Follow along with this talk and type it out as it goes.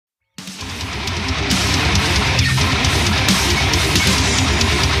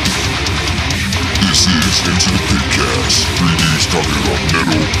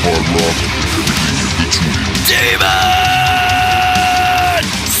Demon!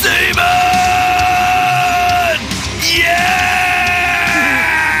 Demon! Yeah!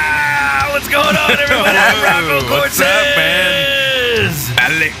 What's going on, everybody? Rocco Cortez! What's up, man?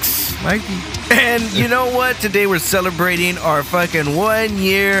 Alex. Mikey. And you know what? Today we're celebrating our fucking 1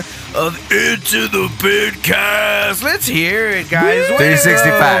 year of Into the Bidcast. Let's hear it, guys.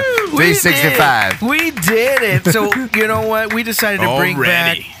 365. We 365. did. We did it. So, you know what? We decided to bring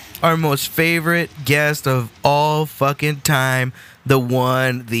back Already. our most favorite guest of all fucking time. The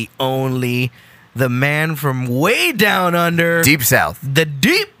one, the only, the man from way down under. Deep South. The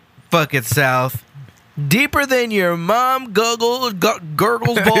deep fucking South. Deeper than your mom gurgles balls.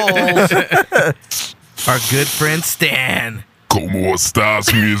 Our good friend Stan. ¿Cómo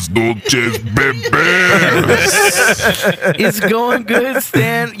estás, mis noches, bebés? It's going good,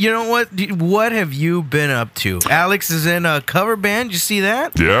 Stan. You know what? What have you been up to? Alex is in a cover band. You see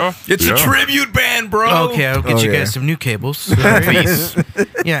that? Yeah? It's yeah. a tribute band, bro. Okay, I'll get you yeah. guys some new cables.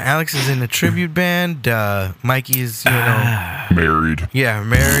 Yeah, Alex is in a tribute band. Mikey is, Married.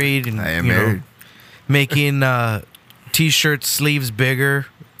 married. And, I am you know, married. making T-shirt sleeves bigger.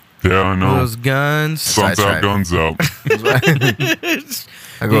 Yeah, I know. Those guns. Sun's That's out, right. guns out.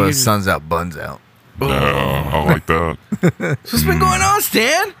 I go with suns out, buns out. Yeah, I like that. So what's been going on,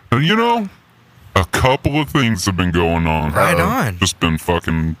 Stan? And you know, a couple of things have been going on. Right on. Just been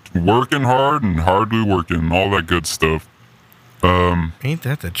fucking working hard and hardly working, all that good stuff. Ain't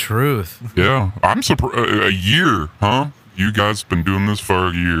that the truth? Yeah, I'm surprised. A year, huh? You guys been doing this for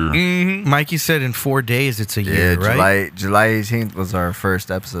a year. Mikey said in 4 days it's a year, Yeah, right? July 18th was our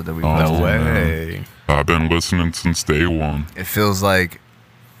first episode that we Oh, posted. No way. I've been listening since day one. It feels like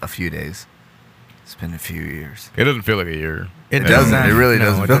a few days. It's been a few years. It doesn't feel like a year. It doesn't. not- It really no,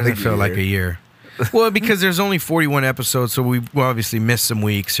 doesn't It feel doesn't like a feel like year. a year. Well, because there's only 41 episodes, so we obviously missed some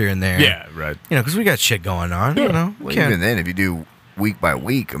weeks here and there. Yeah, right. You know, because we got shit going on. You know, Well, can't. even then, if you do week by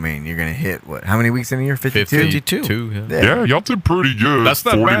week, I mean, you're going to hit, what, how many weeks in a year? 52? 52. Yeah. Yeah, y'all did pretty good. That's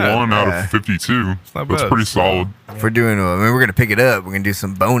not 41 bad. out Yeah. of 52. not That's bad. pretty solid. If we're doing, I mean, we're going to pick it up. We're going to do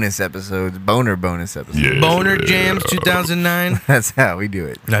some bonus episodes, bonus episodes. Yeah. Boner Jams 2009. That's how we do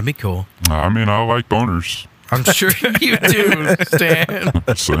it. That'd be cool. I mean, I like boners. I'm sure you do, Stan.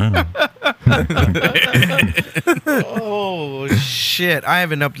 Just saying. Oh shit! I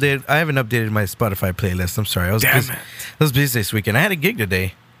haven't updated my Spotify playlist. I'm sorry. I was busy. I was busy this weekend. I had a gig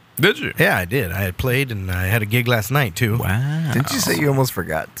today. Did you? Yeah, I did. I had played and I had a gig last night too. Wow. Didn't you say you almost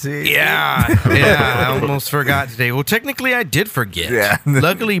forgot to? Yeah, I almost forgot today. Well, technically, I did forget. Yeah.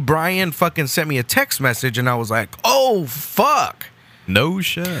 Luckily, Brian fucking sent me a text message, and I was like, "Oh fuck!" No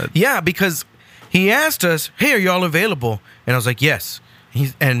shit. Yeah, because he asked us, "Hey, are y'all available?" And I was like, "Yes."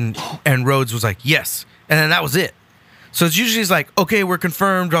 And Rhodes was like, "Yes," and then that was it. So it's usually like, "Okay, we're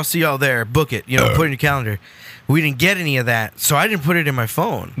confirmed. I'll see y'all there. Book it. Put it in your calendar." We didn't get any of that, so I didn't put it in my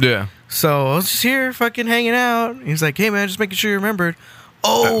phone. Yeah. So I was just here fucking hanging out. He's like, "Hey man, just making sure you remembered."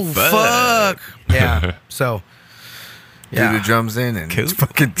 Oh Fuck. fuck. Yeah. So Threw yeah. the drums in and Cool.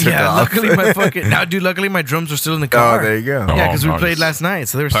 fucking took Yeah, off. luckily luckily my drums were still in the Oh, car. there you go. Oh. Yeah, because we nice. played last night,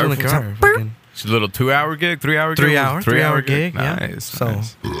 so they were still in the Perfect. car. Fucking It's a little 2-hour gig, 3-hour gig. 3-hour gig. Yeah. Nice. So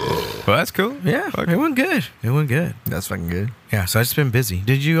nice. Well, that's cool. yeah, Fuck. it went good. It went good. That's fucking good. Yeah, so I just been busy.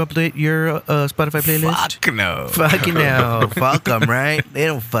 Did you update your Spotify playlist? Fuck no. Fucking no. Fuck them, right? They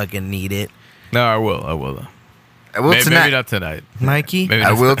don't fucking need it. No, I will. I will. I will Maybe tonight. not tonight. Mikey? Maybe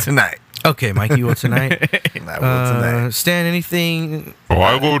I not will tonight. Okay, Mikey, you will tonight? I will tonight. Stan, anything? Well,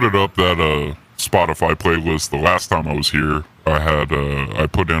 I loaded up that Spotify playlist the last time I was here. I had I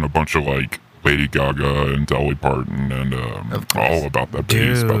put in a bunch of like Lady Gaga and Dolly Parton and all about that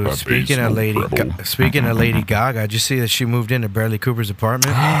bass. About Dude, that speaking bass, of Lady rebel. speaking of Lady Gaga, did you see that she moved into Bradley Cooper's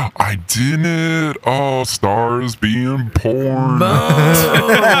apartment? I didn't. Oh, stars being porn.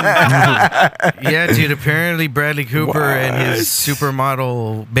 Yeah, dude. Apparently, Bradley Cooper and his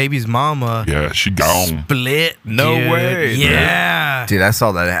supermodel baby's mama Yeah, she gone. split. No dude. way. Yeah. Dude, I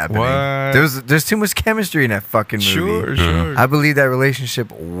saw that happening. What? There's too much chemistry in that fucking movie. Sure, Yeah. sure. I believe that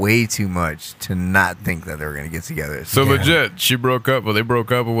relationship way too much to not think that they were gonna get together. So Yeah. legit, she broke up, or they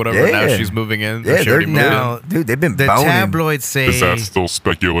broke up, or whatever. Yeah. Now she's moving in. Yeah, She already they're moved in. now- dude, they've been The boning. tabloids Is that say still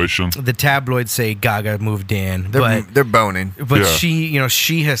speculation? Gaga moved in, They're boning. but Yeah.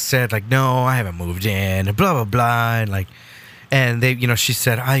 she has said like, no, I haven't moved in, and blah blah blah, and like, and they, she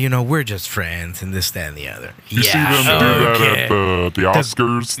said, we're just friends, and this, that, and the other. You see them do that at the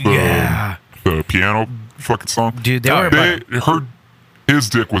Oscars, yeah. the piano fucking song. Dude, they were They, about, her his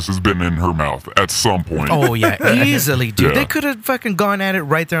dick has been in her mouth at some point. Oh yeah, easily, dude. Yeah. They could have fucking gone at it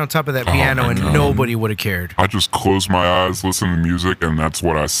right there on top of that piano, my and God. nobody would have cared. I just closed my eyes, listened to music, and that's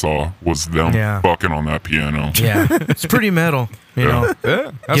what I saw was them Yeah. fucking on that piano. Yeah, it's pretty metal, you know.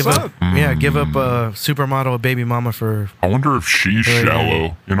 Yeah, that's Give up. up, yeah, give up a supermodel, a baby mama for. I wonder if she's yeah.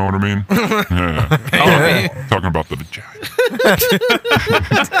 shallow. You know what I mean? Yeah. Talking about the vagina.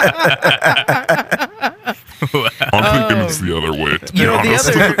 I'm thinking it's the other way. To be You know, honest.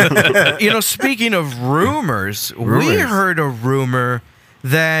 the other, speaking of rumors, we Rumors. heard a rumor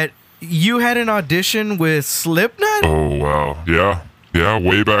that you had an audition with Slipknot. Oh wow, yeah.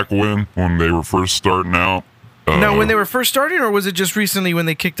 Way back when they were first starting out. Now, when they were first starting, or was it just recently when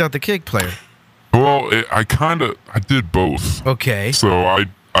they kicked out the keg player? Well, I did both. Okay. So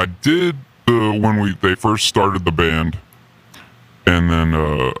I did when they first started the band, and then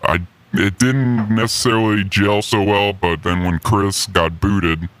it didn't necessarily gel so well. But then when Chris got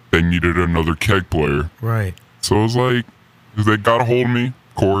booted, they needed another keg player. Right. So it was like they got a hold of me,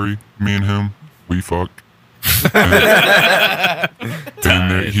 Corey, me and him, we fucked.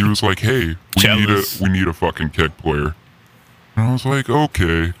 And he was like, "Hey, we need a fucking keg player." And I was like,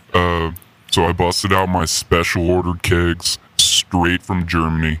 "Okay." So I busted out my special ordered kegs straight from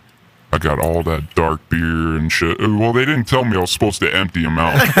Germany. I got all that dark beer and shit. Well, they didn't tell me I was supposed to empty them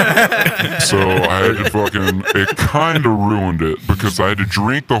out. So I had to fucking, it kind of ruined it because I had to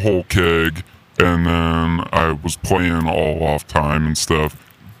drink the whole keg and then I was playing all off time and stuff.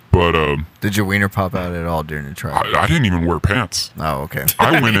 But Did your wiener pop out at all during the trial? I didn't even wear pants. Oh, okay.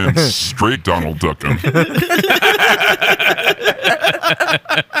 I went in straight Donald Ducking.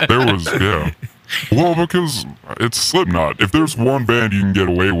 There was, yeah. Well, because it's Slipknot. If there's one band you can get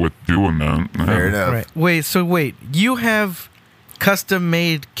away with doing that, Fair enough. Right. Wait. You have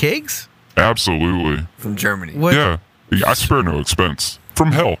custom-made kegs? absolutely. From Germany. What? Yeah, I spare no expense.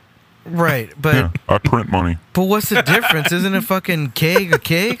 From hell. Right, but Yeah, I print money. but what's the difference? Isn't a fucking keg a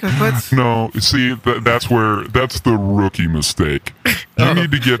keg? Like, what's No, see, that's the rookie mistake. You need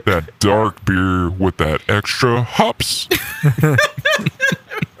to get that dark beer with that extra hops.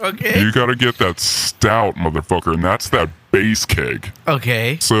 okay? You got to get that stout motherfucker, and that's that base keg.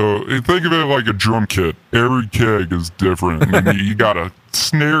 Okay. So think of it like a drum kit. Every keg is different. I mean, you got a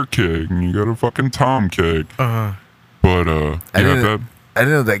snare keg, and you got a fucking tom keg. Uh-huh. But I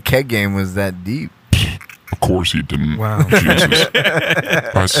didn't know that keg game was that deep. of course you didn't. Wow. Jesus.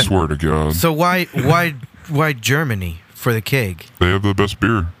 I swear to God. So why Germany for the keg? They have the best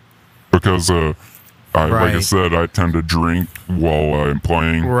beer because like I Right. said, I tend to drink while I'm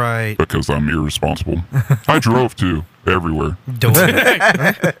playing Right. because I'm irresponsible. I drove too everywhere. Don't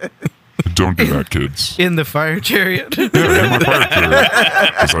Don't do that, kids. in the fire chariot. Yeah, in my fire chair.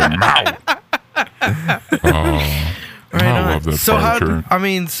 It's like, "Mow." Right I on. love that So fire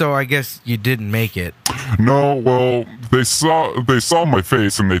chair. so I guess you didn't make it. No, well, they saw my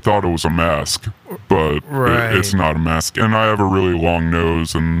face and they thought it was a mask, but Right. it's not a mask. And I have a really long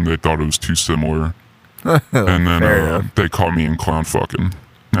nose, and they thought it was too similar. And Fair then enough. they caught me in clown fucking.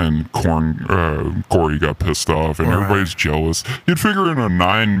 And Corey got pissed off, and Right. everybody's jealous. You'd figure in a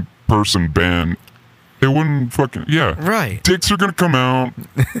 9-person band, it wouldn't fucking Right. Dicks are gonna come out,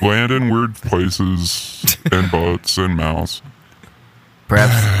 land in weird places, and butts and mouths.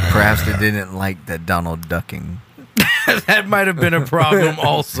 Perhaps they didn't like the Donald ducking. That might have been a problem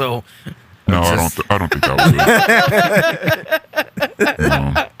also. No, I Just- don't think that was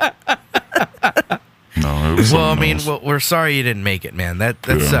it. No, it was. Well, I something mean, else. we're sorry you didn't make it, man. That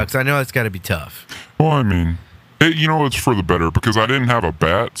Yeah. sucks. I know it's got to be tough. Well, I mean, it's for the better because I didn't have a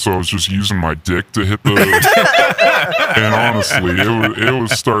bat, so I was just using my dick to hit the. And honestly, it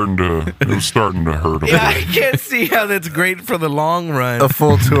was starting to hurt a Yeah, I bit. can't see how that's great for the long run. A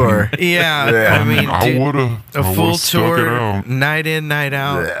full tour. Yeah, Yeah. I mean, I dude, would have. a full stuck it tour, out. night in, night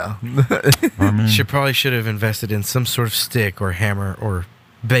out. Yeah. I mean, Should have invested in some sort of stick or hammer or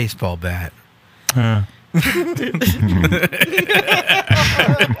baseball bat. eh.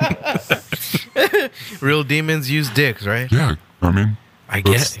 Real demons use dicks, right? Yeah, I mean, I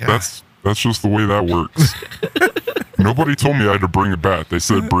guess. that's just the way that works. Nobody told me I had to bring a bat. They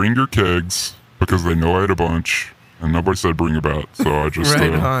said bring your kegs because they know I had a bunch, and nobody said bring a bat. So I just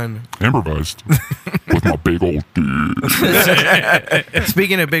Right on. improvised with my big old dick.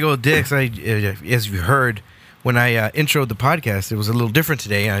 Speaking of big old dicks, as you heard when I introed the podcast, it was a little different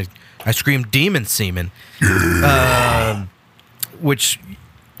today. I screamed demon semen, which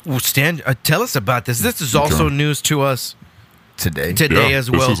will stand. Tell us about this. This is also Okay. news to us Today. today as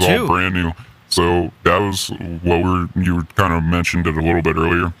well this is too. all brand new. So that was what you kind of mentioned it a little bit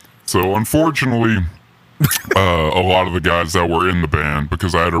earlier. So unfortunately, a lot of the guys that were in the band,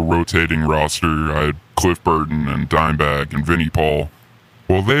 because I had a rotating roster. I had Cliff Burton and Dimebag and Vinnie Paul.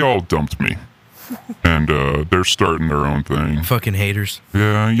 Well, they all dumped me, and they're starting their own thing. Fucking haters.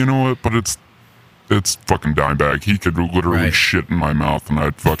 Yeah, you know what? But it's fucking Dimebag. He could literally Right. shit in my mouth, and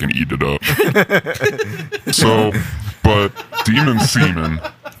I'd fucking eat it up. So, but Demon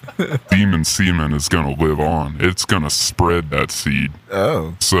Semen is gonna live on. It's gonna spread that seed.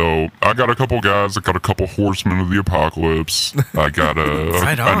 Oh. So I got a couple guys. I got a couple horsemen of the apocalypse. I got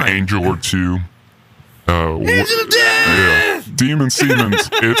Right on. an angel or two. Yeah, Demon Semen's.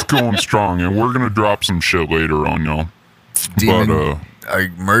 It's going strong, and we're gonna drop some shit later on, y'all. Demon,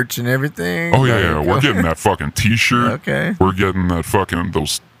 merch and everything. Oh yeah. We're getting that fucking T-shirt. Okay. We're getting that fucking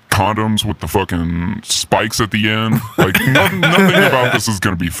those condoms with the fucking spikes at the end. Like nothing about this is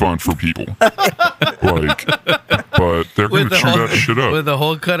gonna be fun for people. Like, but they're gonna chew that shit up. With the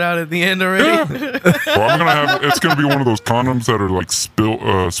hole cut out at the end already. Yeah. Well, I'm gonna have. It's gonna be one of those condoms that are like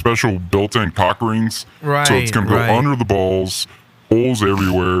special built-in cock rings. Right, So it's gonna go right. under the balls, holes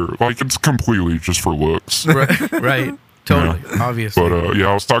everywhere. Like it's completely just for looks. Right. Totally. Obviously. But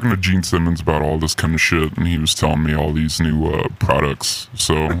yeah, I was talking to Gene Simmons about all this kind of shit, and he was telling me all these new products.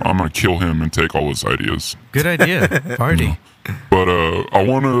 So I'm gonna kill him and take all his ideas. Good idea. Party. But I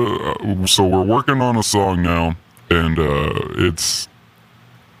want to. So we're working on a song now, and it's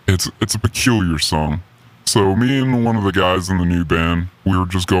a peculiar song. So me and one of the guys in the new band, we were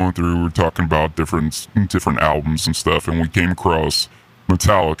just going through. We were talking about different albums and stuff, and we came across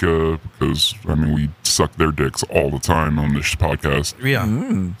Metallica because I mean we suck their dicks all the time on this podcast. Yeah.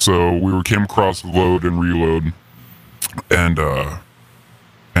 So we came across Load and Reload, and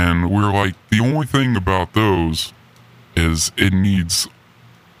we were like, the only thing about those is it needs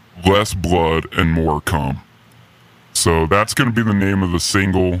less blood and more cum. So that's going to be the name of the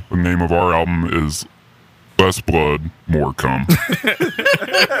single. The name of our album is Less Blood, More Cum.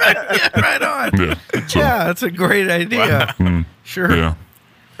 Right on. Yeah. So, Yeah, that's a great idea. Sure. yeah.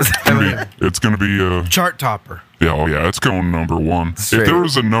 It's going to be Chart topper. yeah, oh yeah, it's going number one. Straight. If there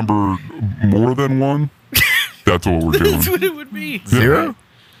was a number more than one, that's what we're doing. That's what it would be. Zero?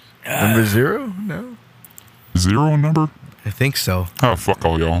 Number 0? No. Zero number? I think so. Oh, fuck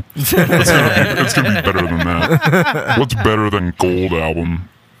all y'all. It's gonna be better than that. What's better than gold album?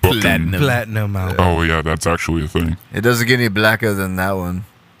 Fucking- Platinum out. Oh, yeah, that's actually a thing. It doesn't get any blacker than that one.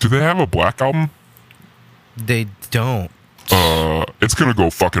 Do they have a black album? They don't. It's gonna go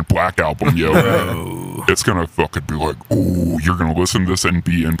fucking black album, yo. It's gonna fucking be like, oh, you're gonna listen to this and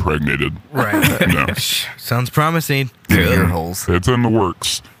be impregnated. Right. No. Sounds promising. Ear holes. It's in the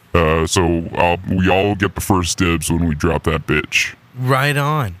works. So we all get the first dibs when we drop that bitch. Right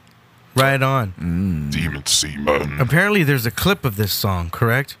on. Right on. Demon Seaman. Apparently, there's a clip of this song,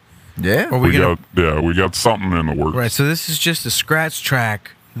 correct? Yeah. Or We gonna? we got something in the works. Right. So this is just a scratch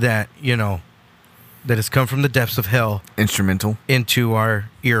track that that has come from the depths of hell Instrumental. into our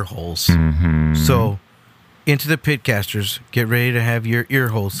ear holes. Mm-hmm. So, into the pitcasters, get ready to have your ear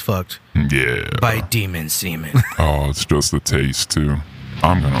holes fucked Yeah. by Demon Semen. Oh, it's just the taste too.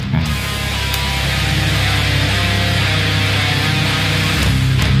 I'm gonna.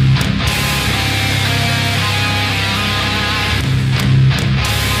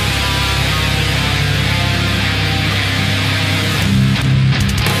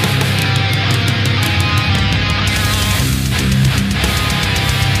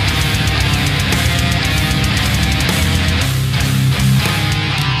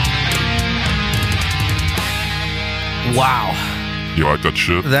 Wow. You like that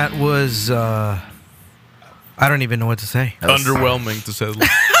shit? That was, I don't even know what to say. Underwhelming to say the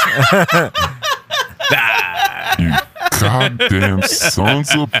least. You goddamn sons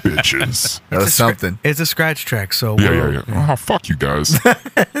of bitches. That was something. It's a scratch track, so Yeah. Oh, fuck you guys.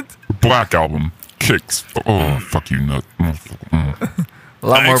 Black album. Kicks. Oh, fuck you, nut. A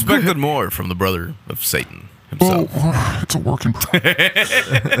lot I more. expected more from the brother of Satan Oh, himself. it's a work in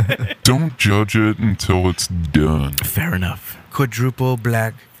progress. Don't judge it until it's done. Fair enough. Quadruple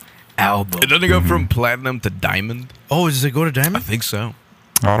black album. It doesn't go from platinum to diamond. Oh, does it go to I diamond? think so.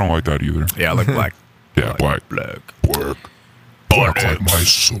 I don't like that either. Yeah, like black. Yeah, black. Black. Black. Black like my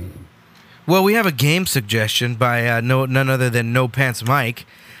soul. Well, we have a game suggestion by none other than No Pants Mike.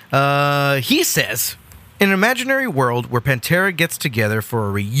 He says, in an imaginary world where Pantera gets together for a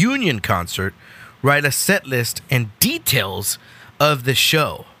reunion concert, write a set list and details of the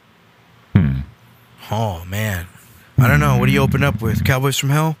show. Oh, man. I don't know. What do you open up with? Cowboys from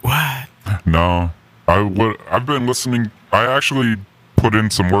Hell? What? No, I've been listening. I actually put in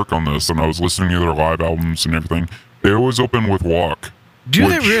some work on this, and I was listening to their live albums and everything. They always open with Walk. Do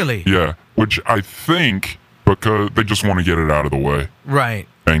they really? Yeah, which I think because they just want to get it out of the way Right.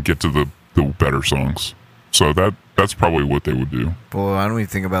 and get to the better songs. So that's probably what they would do. Well, why don't we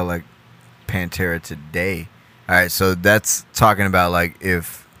think about like Pantera today? All right, so that's talking about like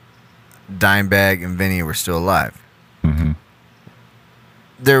if Dimebag and Vinny were still alive. Hmm.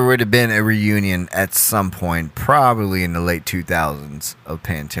 There would have been a reunion at some point, probably in the late 2000s, of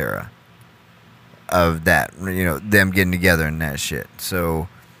Pantera. Of that, you know, them getting together and that shit. So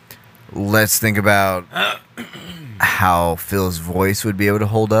let's think about how Phil's voice would be able to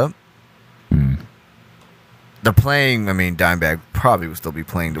hold up. They're playing, I mean, Dimebag probably will still be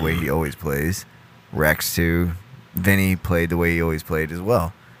playing the way he always plays. Rex, too. Vinny played the way he always played as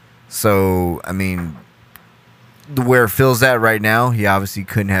well. So, I mean, where Phil's at right now, he obviously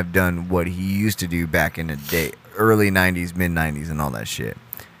couldn't have done what he used to do back in the day, early 90s, mid 90s, and all that shit.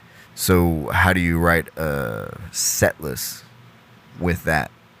 So, how do you write a set list with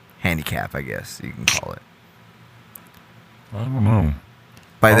that handicap, I guess you can call it? I don't know.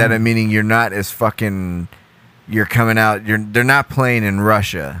 By that, I'm meaning you're not as fucking. You're coming out. They're not playing in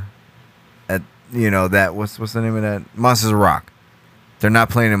Russia. At that what's the name of that? Monsters of Rock. They're not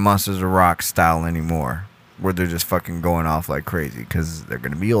playing in Monsters of Rock style anymore, where they're just fucking going off like crazy because they're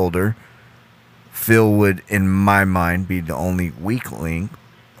gonna be older. Phil would, in my mind, be the only weak link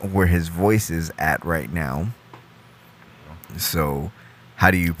where his voice is at right now. So,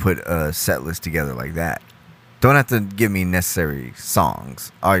 how do you put a set list together like that? Don't have to give me necessary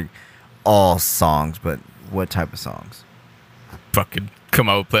songs. All songs, but what type of songs? Fucking come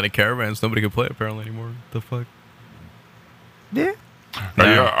out with Planet Caravans. Nobody can play it apparently anymore. The fuck? Yeah.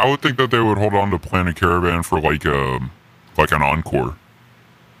 Yeah, I would think that they would hold on to Planet Caravan for like an encore.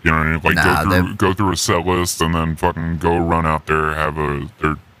 You know what I mean? Like Nah, go through a set list and then fucking go run out there, have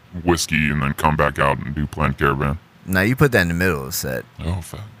their whiskey, and then come back out and do Planet Caravan. Now you put that in the middle of the set. Oh,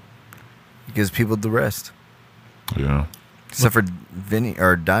 fuck. It gives people the rest. Yeah. Except for Vinny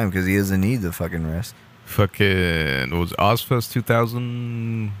or Dime, because he doesn't need the fucking rest. Fucking, what was it, Ozfest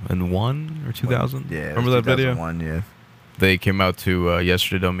 2001 or 2000? Yeah. Remember that video? 2001, yeah. They came out to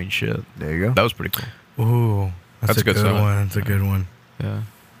Yesterday Don't Mean Shit. There you go. That was pretty cool. Ooh, that's a good song. one. That's a good one. Yeah.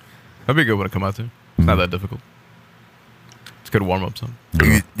 That'd be a good one to come out to. It's not that difficult. It's a good warm-up song.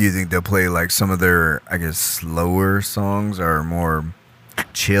 Do you think they'll play like some of their, I guess, slower songs or more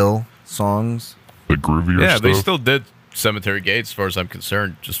chill songs? The groovier Yeah, stuff. they still did Cemetery Gates, as far as I'm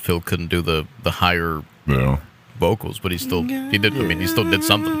concerned. Just Phil couldn't do the higher Yeah. vocals, but he still did. I mean, he still did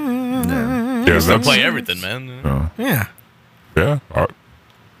something. No. Yeah, Still that's, play everything, man. Yeah. yeah.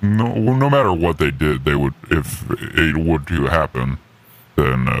 No matter what they did, they would, if it would to happen,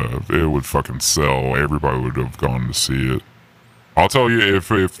 then it would fucking sell. Everybody would have gone to see it. I'll tell you, if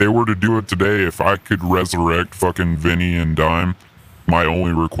they were to do it today, if I could resurrect fucking Vinny and Dime, my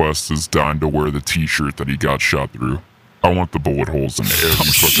only request is Dime to wear the T-shirt that he got shot through. I want the bullet holes in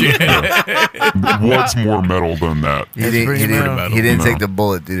every fucking. What's more metal than that? He didn't, pretty metal. he didn't No. take the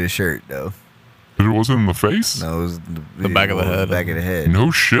bullet through the shirt, though. It was in the face? No, it was The back of the head. Back of the head.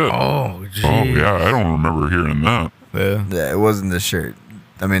 No shit. Oh, geez. Oh, yeah, I don't remember hearing that. Yeah. Yeah, it wasn't the shirt.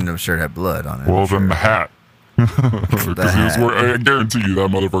 I mean, the shirt had blood on it. Well, I'm sure. then the hat. Because he was hat. wearing, I guarantee you that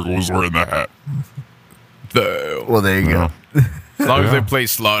motherfucker was wearing the hat. Well, there you go. As long as Yeah. they play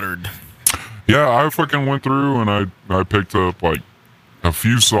Slaughtered. Yeah, I fucking went through and I picked up like a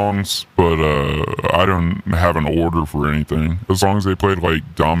few songs, but I don't have an order for anything. As long as they played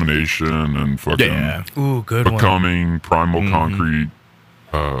like Domination and fucking Yeah. Ooh, good one. Becoming, Primal Concrete,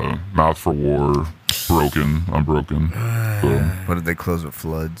 Mouth for War, Broken, I'm Broken. So What did they close with?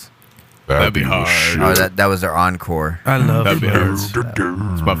 Floods? That'd be the hard. shit. Oh, that was their encore. I love That'd be Floods.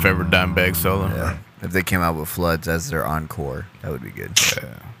 It's my favorite Dimebag solo. Yeah. If they came out with Floods as their encore, that would be good.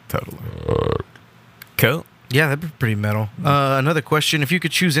 Yeah, totally. Cool. Yeah, that'd be pretty metal. Another question: if you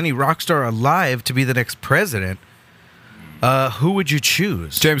could choose any rock star alive to be the next president, who would you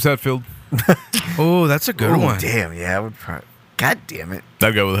choose? James Hetfield. Oh, that's a good Oh, one. damn. Yeah, I would probably. God damn it.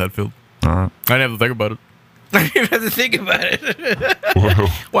 I'd go with Hetfield. All right. I didn't have to think about it. I didn't have to think about it. Well,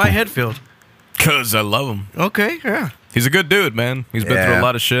 Why Hetfield? Because I love him. Okay, yeah. He's a good dude, man. He's been through Yeah. a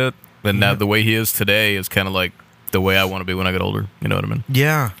lot of shit. And now the way he is today is kind of like the way I want to be when I get older. You know what I mean?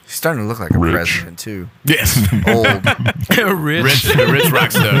 Yeah. He's starting to look like a Rich. president, too. Yes. Old. Rich. rich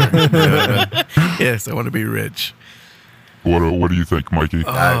rock star. Yes, I want to be rich. what do you think, Mikey?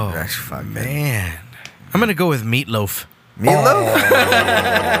 Fuck, Man. I'm going to go with Meatloaf. Meatloaf?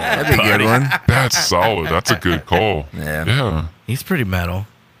 That'd be a good one. That's solid. That's a good call. Yeah. Yeah. He's pretty metal.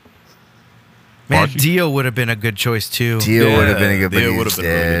 Man, Mikey? Dio would have been a good choice, too. Dio would have been a good, but Dio he's would have been a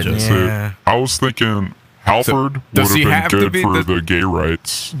really dead. good choice. So, Yeah. I was thinking Halford would does he have have been to good be for the- the gay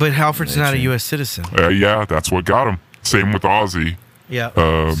rights. But Halford's not a U.S. citizen. Yeah, that's what got him. Same with Ozzy. Yeah.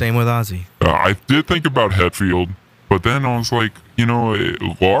 Same with Ozzy. I did think about Hetfield, but then I was like,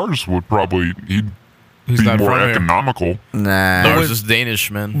 Lars would probably he'd He's be not more from here. economical. Nah. Lars is Danish,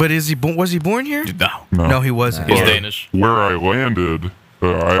 man. But was he born here? No. No, he wasn't. He's But Danish. Where I landed,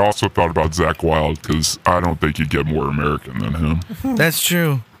 I also thought about Zach Wilde because I don't think you get more American than him. That's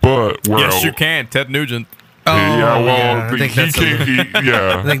true. But where Yes, I, you can. Ted Nugent. Oh, yeah, well, yeah, I he think that's a can't.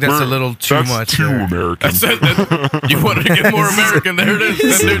 I think that's a little too that's much Too there. American. I said that you wanted to get more American. There it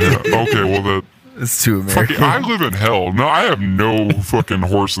is. Ted Nugent. Yeah, okay, well that. It's too American. Fucking, I live in hell. No, I have no fucking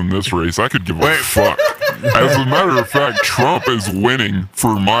horse in this race. I could give a fuck. As a matter of fact, Trump is winning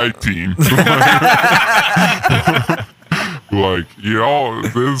for my team. Like, y'all,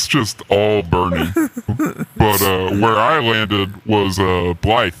 it's just all burning. But where I landed was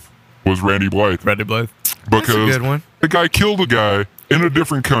Blythe, was Randy Blythe. Randy Blythe. Because good one. the guy killed a guy in a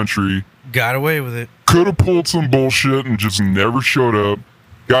different country, Got away with it. could have pulled some bullshit and just never showed up.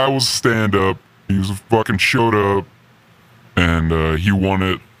 Guy was stand-up. He was fucking showed up, and he won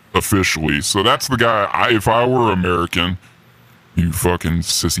it officially. So that's the guy. If I were American, you fucking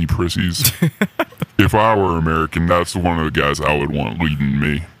sissy prissies. If I were American, that's one of the guys I would want leading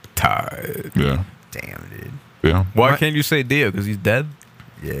me. Tied. Yeah, Damn, dude. yeah, Why can't you say Dio? Because he's dead?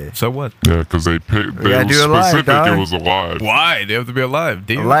 Yeah. So what? yeah. Because they picked. They gotta was do it live, specific. dog. It was alive. Why? They have to be alive.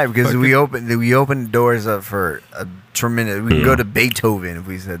 Dio. Alive because we opened doors up for a tremendous. We can go to Beethoven if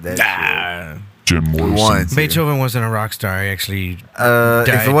we said that. shit. Nah. Jim Morrison. Once. Beethoven wasn't a rock star. He actually If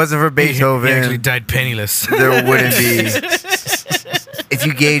died. it wasn't for Beethoven, he actually died penniless. there wouldn't be. If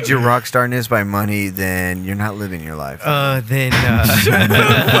you gauge your rock starness by money, then you're not living your life. Then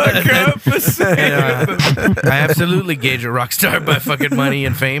Fuck up. I absolutely gauge a rock star by fucking money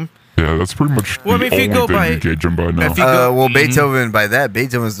and fame. Yeah, that's pretty much Well, I the mean, if you only go thing by- you gauge him by now. if you go- Well, Beethoven, by that,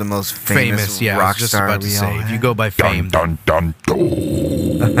 Beethoven's the most famous, Yeah, I rock was just star about to we say. all If you had. go by fame, Dun dun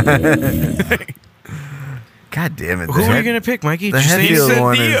dun. God damn it. who are you gonna pick, Mikey? the Did you say He Hetfield said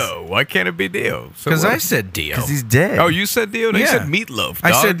one is- Dio. Why can't it be Dio? because I said Dio. Because he's dead. Oh, you said Dio? No, you Yeah. said Meatloaf.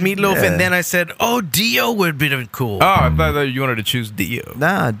 I dog. said Meatloaf, Yeah. and then I said, "Oh, Dio would be cool." Oh, I thought that you wanted to choose Dio.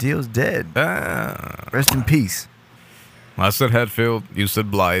 Nah, Dio's dead. Ah. Rest in peace. I said Hetfield. You said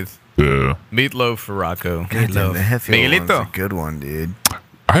Blythe. Yeah. Meatloaf for Rocco. God damn, the Hetfield one's Miguelito. a good one, dude.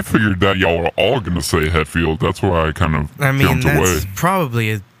 I figured that y'all were all gonna say Hetfield. That's why I kind of I mean, jumped that's away.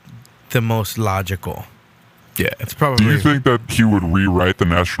 probably the most logical. Yeah. It's Do probably you think that he would rewrite the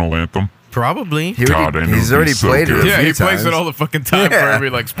national anthem? probably. He God, already- I know he's he'd already be so played it. good. a Yeah, few he plays times. it all the fucking time for Yeah. every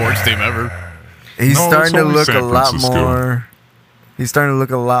like sports team ever. He's No, starting it's to only look a San lot Francisco. more. He's starting to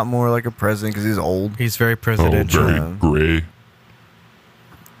look a lot more like a president because he's old. He's very Oh, presidential. very Yeah. gray.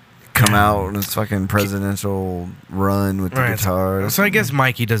 Come out on his fucking presidential run with the Right. guitar. So I guess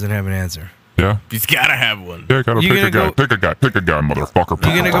Mikey doesn't have an answer. Yeah. He's gotta have one. Yeah, gotta You pick gonna a guy. go- Pick a guy. Pick a guy, motherfucker.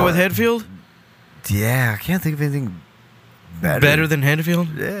 You gonna go with Hetfield? Yeah, I can't think of anything better. Better than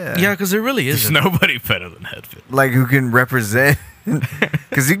Hetfield? Yeah. Yeah, because there really There's isn't. nobody better than Hetfield. Like who can represent?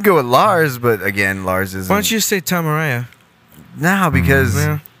 Because you can go with Lars, but again, Lars isn't. Why don't you say Tom Araya? No, because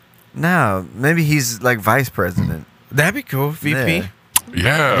Yeah. no, maybe he's like vice president. That'd be cool. VP. Yeah. Yeah,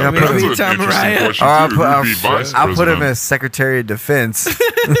 Yeah, that's maybe an Tom interesting Araya. question, Or I'll too. put, Who'd be vice I'll put him president? as Secretary of Defense.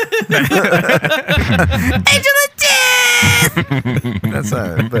 That's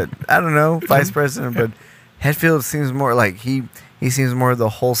but I don't know, vice president. But Hetfield seems more like he seems more the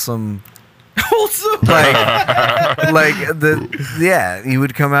wholesome. Wholesome. Like he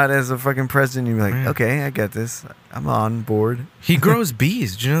would come out as a fucking president. You'd be like, Yeah. okay, I got this. I'm on board. He grows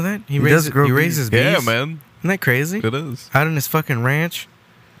bees. Did you know that? He does raises, grow he bees. raises bees. Yeah, man. Isn't that crazy? It is. Out in his fucking ranch.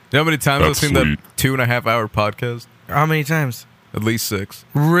 You know how many times That's I've seen sweet. that 2.5 hour podcast? How many times? At least 6.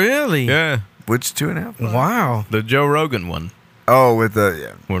 Really? Yeah. Which 2.5? Wow. The Joe Rogan one. Oh, with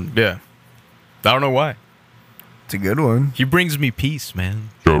the Yeah. I don't know why. it's a good one. He brings me peace, man.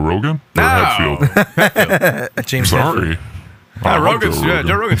 Joe Rogan? Or No. Hetfield? James Sorry. I like Rogan's, Joe Rogan.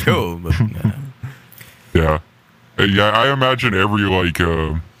 Joe Rogan's cool. But, Yeah. Yeah, I imagine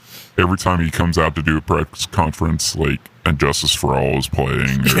every time he comes out to do a press conference, like, and Justice for All is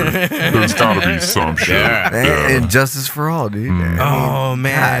playing, or, there's gotta be some shit. Yeah. And Justice for All, dude. Oh,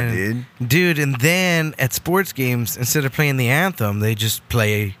 man. God, dude. Dude, and then at sports games, instead of playing the anthem, they just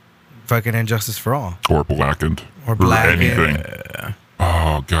play fucking Injustice for All. Or Blackened. Or Blackened. anything.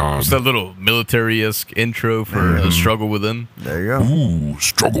 Oh, God. Just that little military-esque intro for a struggle within. There you go. Ooh,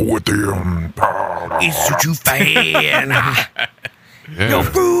 struggle with them. It's what you fan. Yeah. You're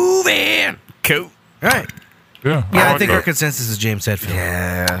grooving. Cool. Right. Yeah. Yeah, I like think our that. consensus is James Hetfield.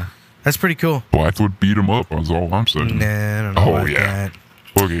 Yeah. That's pretty cool. Blackwood beat him up. That's all I'm saying. Nah, I don't know Oh, about yeah. that.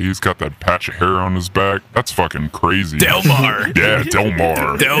 Look, he's got that patch of hair on his back. That's fucking crazy. Delmar. Yeah,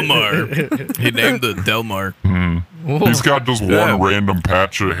 Delmar. Delmar. He named it Delmar. Whoa. He's got just Yeah. one random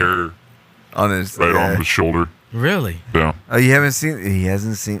patch of hair On his right on his shoulder. Really? Yeah. Oh, you haven't seen? He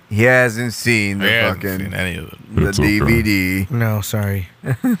hasn't seen the I haven't fucking seen any of it. the It's okay. DVD. No, sorry.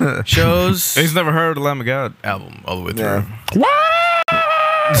 Shows. He's never heard the Lamb of God album all the way through. Yeah.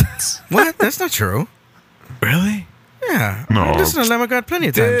 What? That's not true. Really? Yeah. No. I listened to Lamb of God plenty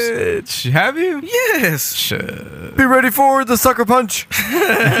of times. Bitch, have you? Yes. Shit. Be ready for the sucker punch.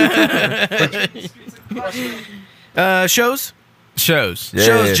 Shows. Shows. Yeah.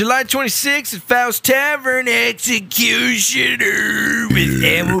 Shows July 26th at Faust Tavern. Executioner with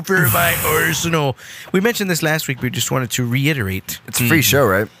ammo for my arsenal. We mentioned this last week. We just wanted to reiterate. It's a free show,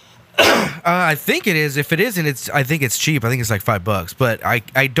 right? I think it is. If it isn't, I think it's cheap. I think it's like $5. But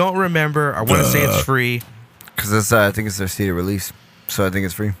I don't remember. I want to say it's free. Because it's I think it's their CD release, so I think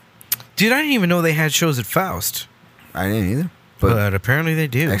it's free. Dude, I didn't even know they had shows at Faust. I didn't either. But But apparently they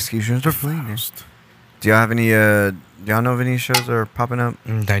do. executions are free. Do y'all have any? Do y'all know of any shows that are popping up?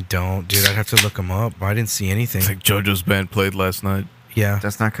 I don't, dude. I'd have to look them up. I didn't see anything. I think JoJo's band played last night. Yeah.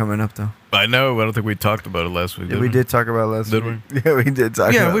 That's not coming up though. I know, but I don't think we talked about it last week. Yeah, we did talk about it last Did week. Yeah, we did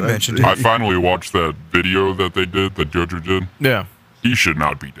talk. Yeah, about we it last mentioned week. it. I finally watched that video that they did, that JoJo did. Yeah. He should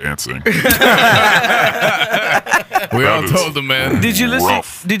not be dancing. We all That is told him, man. Did you listen?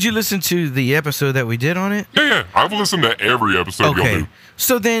 rough. Did you listen to the episode that we did on it? Yeah. I've listened to every episode y'all Okay. do.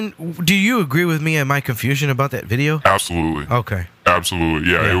 So then, do you agree with me and my confusion about that video? Absolutely. Okay.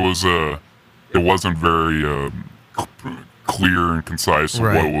 Absolutely. Yeah, Yeah. it was it wasn't very clear and concise of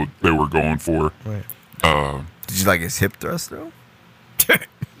Right. what they were going for. Right. Did you like his hip thrust though?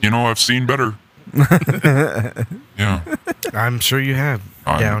 You know, I've seen better. Yeah. I'm sure you have.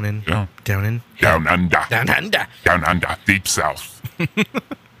 Down in. Yeah. Down in. Down under. Down under. Down under. Deep south.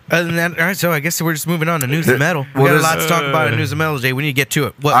 Other than that, all right. So I guess we're just moving on to news and metal. We Well, got a there's- lot to talk about in news and metal today. We need to get to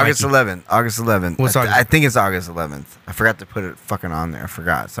it. What, August Mikey? 11th. August 11th. What's August? I think it's August 11th. I forgot to put it fucking on there. I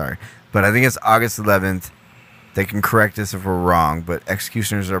forgot. Sorry. But I think it's August 11th. They can correct us if we're wrong. But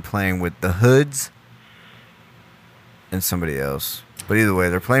Executioners are playing with the Hoods and somebody else. But either way,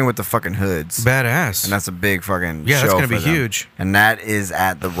 they're playing with the fucking Hoods. Badass. And that's a big fucking Yeah, show that's gonna for be them. huge. And that is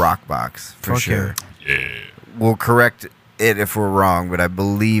at the Rock Box for Fuck sure. Yeah. We'll correct it if we're wrong, but I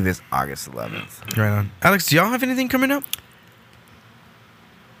believe it's August 11th. Right on. Alex, do y'all have anything coming up?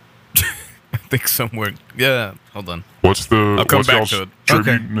 I think somewhere. Yeah. Hold on. What's the I'll come what's back y'all's to it.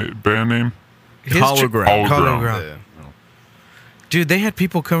 tribute band name? Hologram. Hologram. Yeah. Dude, they had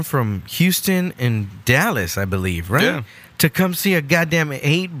people come from Houston and Dallas, I believe, right? Yeah. To come see a goddamn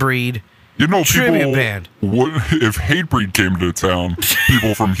Hatebreed. You know, Tribute people band. would, if Hatebreed came to town,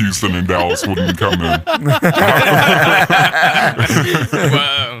 people from Houston and Dallas wouldn't come in.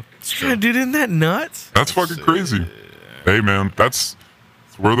 Wow. It's true. Dude, isn't that nuts? That's fucking crazy. Hey, man, that's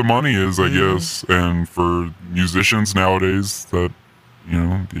where the money is, I guess. And for musicians nowadays, that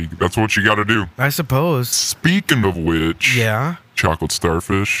that's what you got to do. I suppose. Speaking of which, Yeah. Chocolate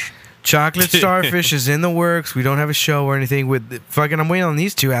Starfish. Chocolate Starfish is in the works. We don't have a show or anything with fucking. I'm waiting on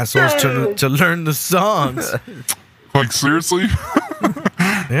these two assholes to learn the songs. Like, seriously?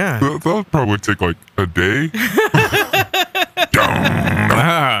 Yeah. That'll probably take like a day.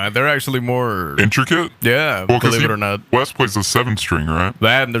 They're actually more. Intricate? Yeah. Well, 'cause believe it or not. Wes plays a 7-string, right?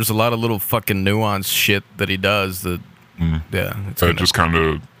 That and there's a lot of little fucking nuanced shit that he does that. Yeah. It's That gonna- just kind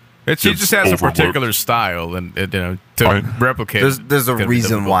of. he gets just has a overlooked. particular style, and to Right. replicate. There's a it's gonna be reason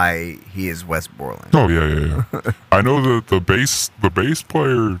difficult. why he is Wes Borland. Oh yeah. I know that the bass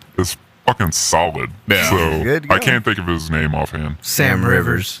player is fucking solid. Yeah. So Good I guy. can't think of his name offhand. Sam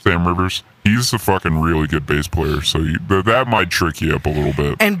Rivers. Sam Rivers. He's a fucking really good bass player. So that might trick you up a little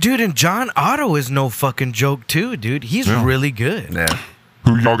bit. And dude, and John Otto is no fucking joke too, dude. He's Yeah. really good. Yeah.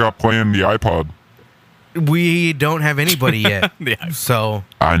 Who y'all got playing the iPod? We don't have anybody yet. Yeah. So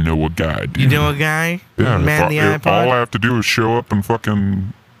I know a guy. Dude. you know a guy? Yeah. Man the if all I iPod. have to do is show up and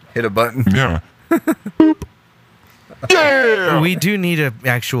fucking Hit a button. yeah. Boop. Yeah. We do need an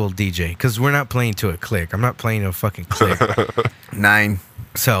actual DJ because we're not playing to a click. I'm not playing to a fucking click. 9.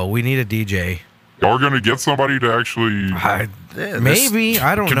 So we need a DJ. Y'all are gonna get somebody to actually. Yeah, there's- Maybe.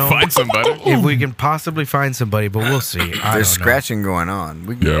 I don't Can know. find somebody. If we can possibly find somebody, but we'll see. I There's don't know. scratching going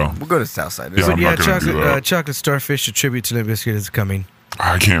on. Yeah. We'll go to Southside. Yeah, But I'm yeah, not gonna do chocolate, that. chocolate Starfish, a tribute to Limp Bizkit is coming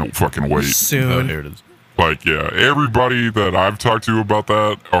I can't fucking wait. Oh, soon. here it is. Like, yeah, everybody that I've talked to about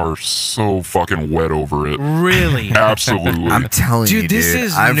that are so fucking wet over it. Really? Absolutely. I'm telling you, Dude, dude. this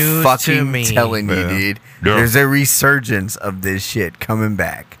is I'm news fucking to me. telling you, Yeah. dude. Yeah. There's a resurgence of this shit coming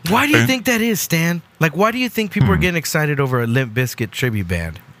back. Why do you And- think that is, Stan? Like, why do you think people are getting excited over a Limp Bizkit tribute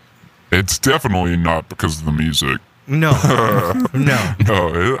band? It's definitely not because of the music. No, no.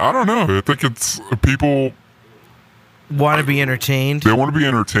 No, I don't know. I think it's people, Want to be entertained? they want to be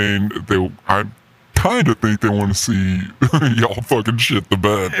entertained. I kind of think they want to see y'all fucking shit the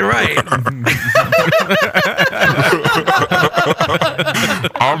bed. Right.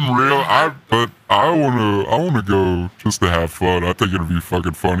 But I wanna go just to have fun. I think it'll be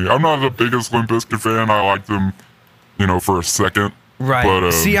fucking funny. I'm not the biggest Limp Bizkit fan. I liked them, for a second. Right.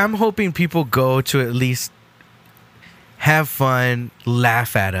 But, See, I'm hoping people go to at least have fun,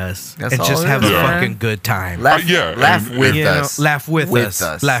 laugh at us, That's and all just it have is, a man. fucking good time. Laugh, yeah, laugh and- with You know, us. laugh with us.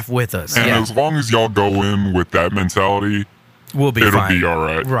 us. Laugh with us. And Yeah, as long as y'all go in with that mentality, we'll be it'll fine. be all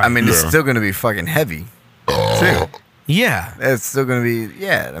right. Right. I mean, it's Yeah. still gonna be fucking heavy, too. Yeah. It's still gonna be,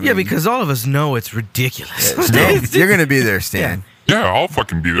 I mean, Yeah, because all of us know it's ridiculous. Stan, you're gonna be there, Stan. Yeah, I'll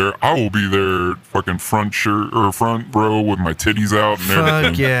fucking be there. I will be there, fucking front row with my titties out and Fuck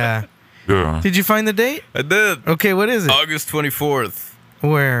everything. yeah. Yeah. Did you find the date? I did. Okay, what is it? August 24th.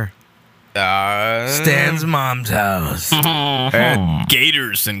 Where? Stan's mom's house. At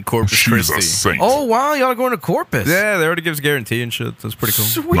Gators in Corpus She's a Christi. saint. Oh, wow. Y'all are going to Corpus. Yeah, they already gives guarantee and shit. That's pretty cool.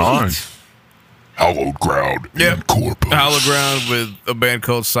 Sweet. Nice. Hallowed ground in Corpus. Hollow Ground with a band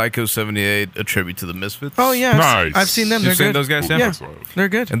called Psycho 78, a tribute to the Misfits. Oh, yeah. Nice. I've seen them. They're You've seen good. those guys? Well, Yeah. that's what- They're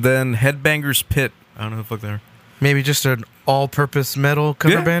good. And then Headbangers Pit. I don't know who the fuck they are. Maybe just an all-purpose metal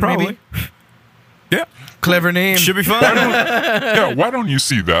cover Yeah, band, probably. maybe? Yeah. Clever name. Should be fun. Yeah, why don't you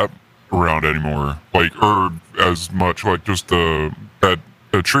see that around anymore? Like, or as much, like just a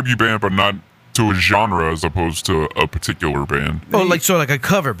tribute band, but not to a genre as opposed to a particular band. Oh, like a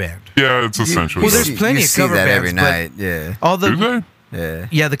cover band. Yeah, it's essentially. Well, there's that. plenty you of see cover that bands, every but- night. Yeah, All Do the they? yeah.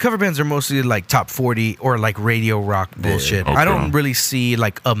 yeah, the cover bands are mostly like top 40 or like radio rock bullshit. I don't Okay. really see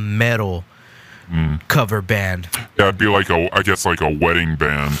like a metal cover band. Yeah, it'd be like I guess like a wedding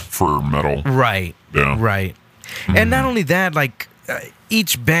band for metal. Right. Yeah. Right. And not only that, like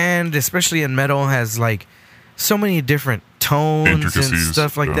each band, especially in metal, has like so many different tones and Intricacies,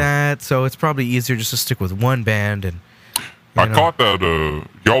 stuff like yeah. that. So it's probably easier just to stick with one band. And I know. caught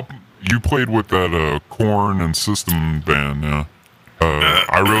that you played with that Korn and System band. Yeah.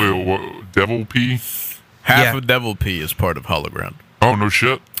 I really Devil P. Half Yeah. of Devil P is part of Hollow Ground. Oh no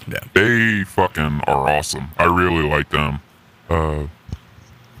shit. Yeah. They fucking are awesome. I really like them. Yeah,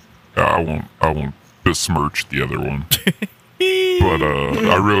 I won't besmirch the other one. But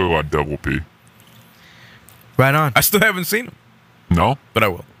I really like Devil P. right on. I still haven't seen them, No? but I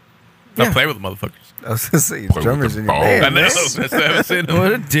will. Yeah. I'll play with the motherfuckers. I was gonna say Play with drummers the in your ball. I band. know. I man. still haven't seen them.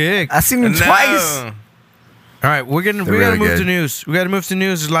 What a dick. I seen them No. twice. All right, we They're gotta really move to good. news. We gotta move to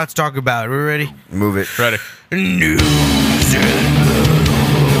news. There's a lot to talk about. Are we ready? Move it. Ready. News.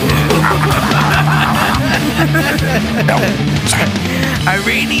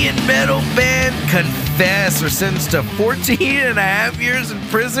 Iranian metal band confess or sentenced to 14 and a half years in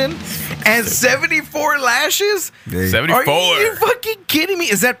prison and 74 lashes? They- 74. Are you fucking kidding me?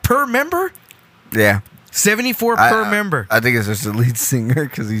 Is that per member? yeah. 74 per member. I think it's just the lead singer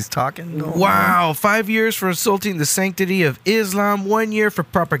because he's talking. Wow. 5 years for insulting the sanctity of Islam, 1 year for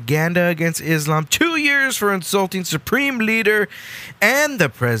propaganda against Islam, 2 years for insulting supreme leader and the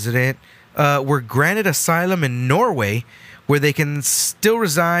president, were granted asylum in Norway where they can still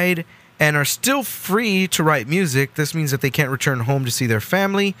reside and are still free to write music. This means that they can't return home to see their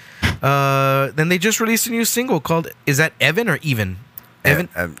family. Then they just released a new single called, is that Evan or Even? Evan?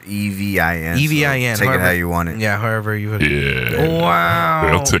 EVIN. so EVIN. Take it how you want it. Yeah, however you would. Yeah. Wow.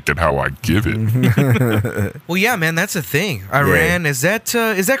 They'll take it how I give it. Well, yeah, man, that's a thing. Iran, is that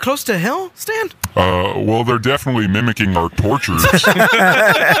close to hell, Stan? Well, they're definitely mimicking our tortures.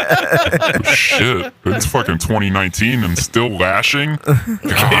 Shit. It's fucking 2019 and still lashing. God,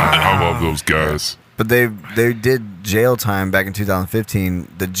 I love those guys. But they did jail time back in 2015.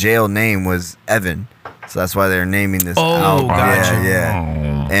 The jail name was Evan, so that's why they're naming this. Oh, album. gotcha.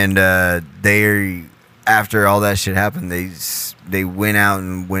 Yeah. And they, after all that shit happened, they went out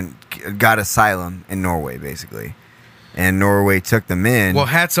and got asylum in Norway, basically, and Norway took them in. Well,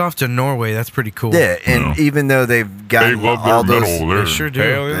 hats off to Norway. That's pretty cool. Yeah, and Yeah. even though they've They gotten love their all those, metal there. They sure do.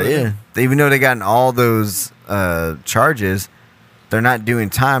 Hell yeah. even though they gotten all those charges, they're not doing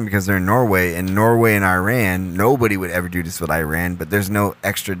time because they're in Norway. And Norway and Iran, nobody would ever do this with Iran, but there's no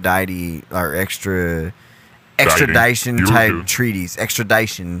extradite or extradition You were type good. treaties.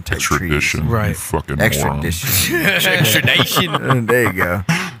 Extradition type treaties. Extradition. You Right. fucking moron. Extradition. Extradition. There you go.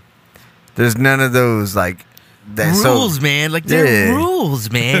 There's none of those like that. Rules, man. Like they're Yeah.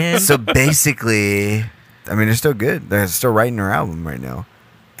 rules, man. So basically, I mean, they're still good. They're still writing their album right now.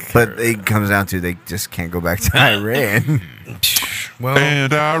 But it comes down to they just can't go back to Iran. well,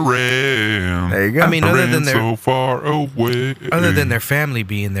 And I ran. There you go. I mean, I other ran than their so far away. their family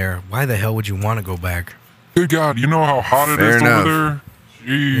being there, why the hell would you want to go back? Good God, you know how hot it Fair is enough. over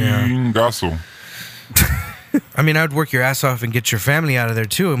there? Gasso. I mean, I'd work your ass off and get your family out of there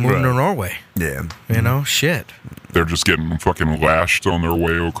too and move them to Right. Norway. yeah. You know, shit. They're just getting fucking lashed on their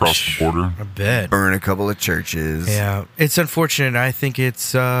way across the border. I bet. Burn a couple of churches. Yeah, it's unfortunate. I think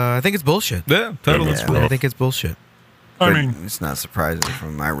it's bullshit. Yeah, totally. that's I rough. think it's bullshit. But I mean, it's not surprising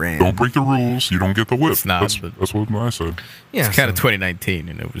from Iran. don't break the rules, you don't get the whip. It's not, but- that's what I said. Yeah, It's kind of so- 2019,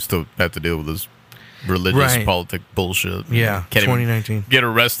 and we still have to deal with this religious Right. politic bullshit. Yeah, Can't even 2019. get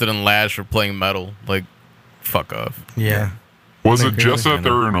arrested and lashed for playing metal. Like, fuck off. Yeah. Was Like, it just really? that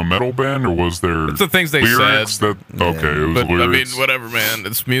they're in a metal band, or was there It's the things they lyrics said. that? Okay, it was But I mean, lyrics. whatever, man.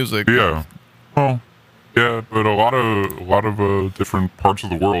 It's music. Yeah. Well, yeah, but a lot of different parts of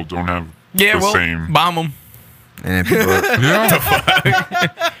the world don't have Yeah, the well, same. bomb them. And then people, Yeah.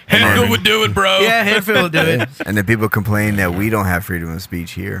 Hendel would do it, bro. Yeah, Headfield will do it. and then people complain that we don't have freedom of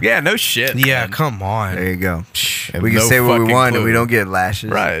speech here. Yeah, no shit. Yeah, man. come on. There you go. Have We can no say what we fucking want and we clue. don't get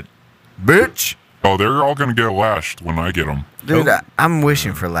lashes. Right. Bitch. Oh, they're all gonna get lashed when I get them. Dude, I'm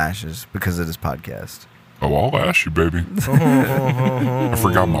wishing for lashes because of this podcast. Oh, I'll lash you, baby. I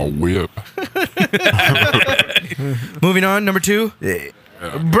forgot my whip. Moving on, number 2. Yeah.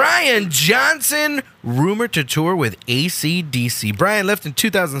 Brian Johnson, rumored to tour with AC/DC. Brian left in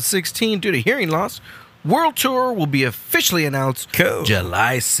 2016 due to hearing loss. World tour will be officially announced Cool.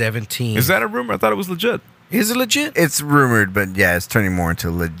 July 17th. Is that a rumor? I thought it was legit. Is it legit? It's rumored, but yeah, it's turning more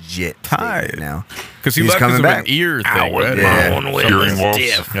into legit Tight. statement now. Because he He's left because coming of an back. ear thing, right? Yeah. Hearing loss.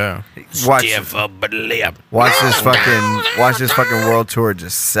 Yeah. Watch, Stiff upper lip. watch this fucking world tour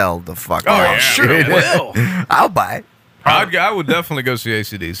just sell the fuck Oh, out. sure it will. I'll buy it. I would definitely go see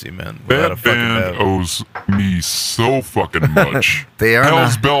AC/DC, man. Without a That fucking band doubt. owes me so fucking much. They are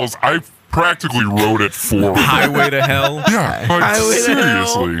Hell's not- Bells. I practically wrote it for them. Highway to Hell. Yeah, like, Highway to Hell.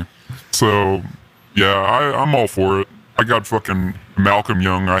 seriously. So, yeah, I'm all for it. I got fucking Malcolm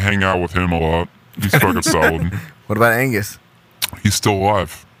Young. I hang out with him a lot. He's fucking solid. What about Angus? He's still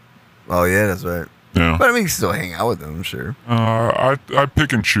alive. Oh yeah, that's right. Yeah. But I mean, you can still hang out with them, I'm sure. I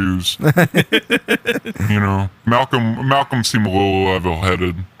pick and choose. You know, Malcolm seemed a little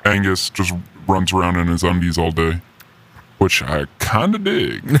level-headed. Angus just runs around in his undies all day, which I kind of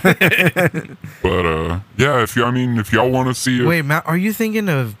dig. But yeah, if y'all want to see it, Wait, are you thinking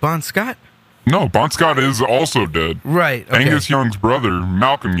of Bon Scott? no, Bon Scott is also dead. Right. Okay. Angus Young's brother,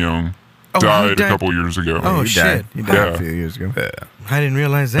 Malcolm Young, Oh, he died a died- couple years ago. Oh, he shit. died. He died Yeah. a few years ago. I didn't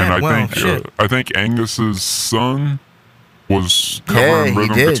realize that. and Wow, shit. I think Angus's son was Yeah, covering he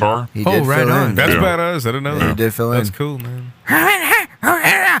rhythm did. guitar. He Oh, did right fill on. in. That's Yeah. badass. I didn't know Yeah, he that. did fill in. That's cool, man.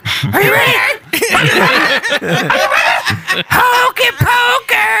 Hokey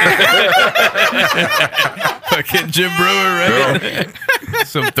Fucking Jim Brewer, right?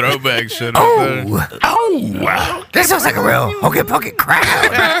 Some throwback shit. Up there. Oh, wow. This sounds like a real hokey pokey crowd.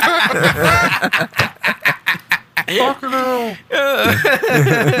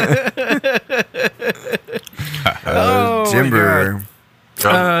 Oh, Jim my Brewer.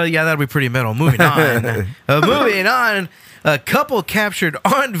 Yeah, that'll be pretty metal. Moving on. Moving on. A couple captured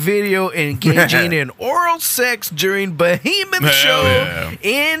on video engaging in oral sex during Behemoth Hell show yeah.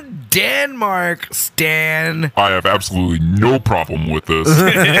 in Denmark. Stan. I have absolutely no problem with this.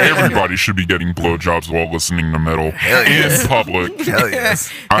 Everybody should be getting blowjobs while listening to metal in public. Hell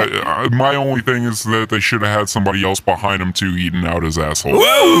yes. My only thing is that they should have had somebody else behind him too eating out his asshole.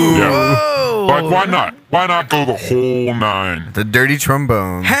 Whoa! Yeah. Whoa. Like, why not? Why not go the whole 9? The dirty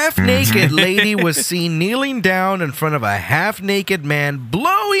trombone. Half naked lady was seen kneeling down in front of a half naked man,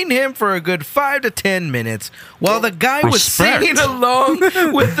 blowing him for a good 5 to 10 minutes, while the guy was Respect. singing along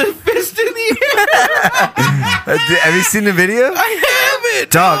with the fist in the air. Have you seen the video? I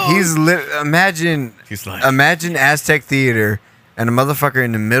haven't. Dog, no. he's imagine He's like- imagine Aztec Theater and a motherfucker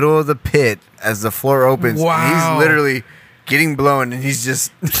in the middle of the pit as the floor opens. And Wow. he's literally getting blown and he's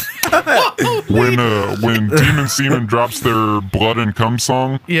just When Demon Semen drops their blood and cum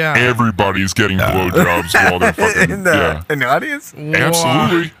song, Yeah. everybody's getting blowjobs while they're fucking. in the audience.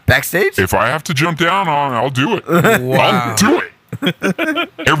 Absolutely. Backstage? If I have to jump down on it, I'll do it. Wow. I'll do it.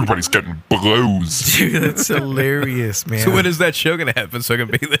 Everybody's getting blows. Dude, that's hilarious, man. So when is that show gonna happen? So I can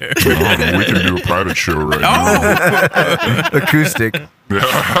be there. We can do a private show right now. Acoustic.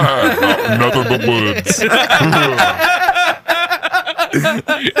 Nothing but woods.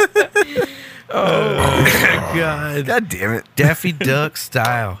 God. God damn it. Daffy Duck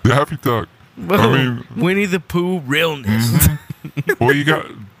style. Daffy Duck. I mean, Winnie the Pooh realness. well, you got,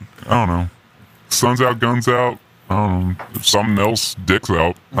 I don't know, sun's out, guns out. I don't know, if something else, dicks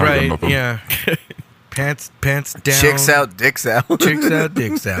out. I got Right, nothing. yeah. Pants down. Chicks out, dicks out. Chicks out,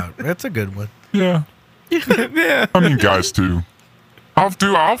 dicks out. That's a good one. Yeah. Yeah. I mean, guys too.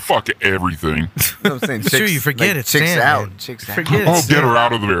 I'll fuck everything. I'm saying Sure, chicks, you forget it's chicks Stan, out. man. Chicks out. Forget Oh, it's get Stan. her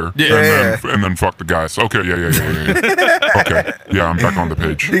out of there. Yeah. And then fuck the guys. Okay, yeah. Okay. Yeah, I'm back on the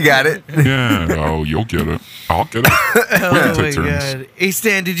page. You got it. Yeah, oh, you'll get it. I'll get it. We can Oh my take turns. god! Hey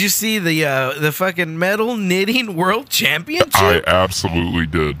Stan, did you see the fucking metal knitting world championship? I absolutely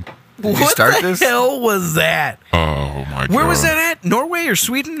did. What start the this? hell was that? Oh my god. Where was that at? Norway or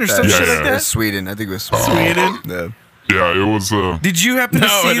Sweden or some Yeah, shit yeah. like It was that? Sweden. I think it was Sweden. Sweden? Yeah. Yeah, it was. Did you happen to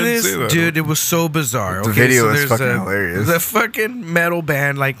No, I see didn't this, see that. dude? It was so bizarre. The video is there's fucking hilarious. The fucking metal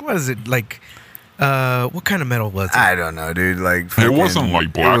band, like, what is it? Like, what kind of metal was it? I don't know, dude. Like It fucking- wasn't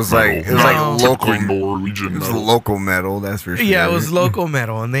like black It was metal. like it was No. like local. Typically Norwegian It was metal. local metal. That's for sure. Yeah, it was local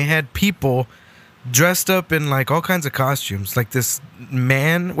metal, and they had people dressed up in like all kinds of costumes. Like this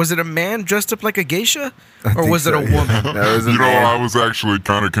man, was it a man dressed up like a geisha, I or think was it so, a yeah. woman? That was a You know, man. I was actually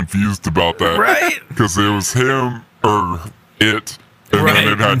kind of confused about that. Right? Because it was him or it, and Right.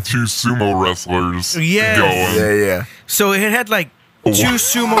 then it had two sumo wrestlers Yes. going. Yeah. So it had like two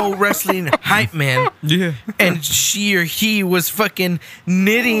sumo wrestling hype men, Yeah. and she or he was fucking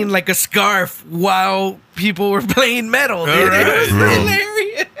knitting like a scarf while people were playing metal. Dude. Alright. It was Yeah.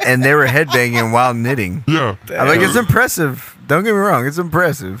 hilarious. And they were headbanging while knitting. Yeah. I'm like, it's impressive. Don't get me wrong, it's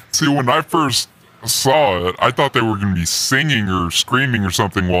impressive. See, when I first saw it, I thought they were going to be singing or screaming or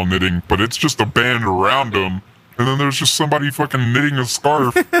something while knitting, but it's just a band around them. And then there's just somebody fucking knitting a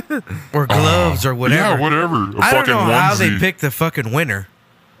scarf. Or gloves or whatever. Yeah, whatever. A I don't fucking know how they onesie. picked the fucking winner.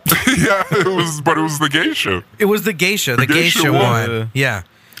 Yeah, it was the geisha. It was the geisha. The geisha, geisha won. won. Yeah.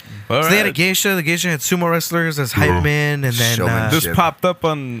 All So they had a right. geisha. The geisha had sumo wrestlers as hype Yeah. men, and then Showmanship. This popped up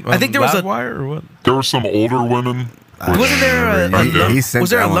on I think there was a- Livewire or what? There were some older women. wasn't there He sent was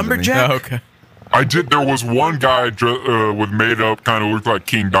there a that one to me. lumberjack? Oh, okay. There was one guy with made up, kind of looked like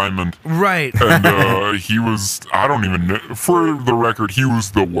King Diamond. Right. And he was, I don't even know, for the record, he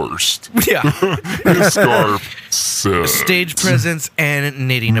was the worst. Yeah. His scarf sucked. Stage presence and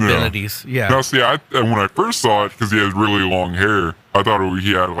knitting Yeah. abilities. Yeah. Now, see, when I first saw it, because he had really long hair, I thought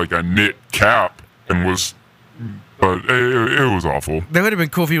he had like a knit cap and was, but it was awful. That would have been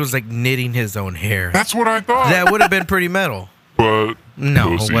cool if he was like knitting his own hair. That's what I thought. That would have been pretty metal. But No,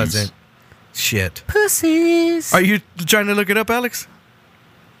 pussies. it wasn't. Shit. Pussies. Are you trying to look it up, Alex?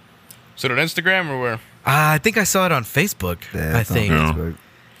 Is it on Instagram or where? I think I saw it on Facebook. Yeah, I it's on think. Yeah. Facebook.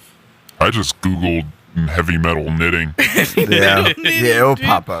 I just Googled heavy metal knitting. Yeah, it'll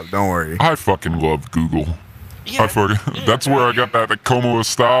pop up. Don't worry. I fucking love Google. That's where I got that Como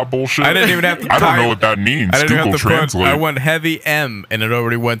style bullshit. I didn't even have to I don't type. know what that means. I didn't Google have to put. Translate. I went heavy M, and it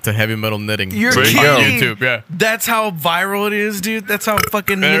already went to heavy metal knitting. You're There you on go. kidding. YouTube. Yeah. That's how viral it is, dude. That's how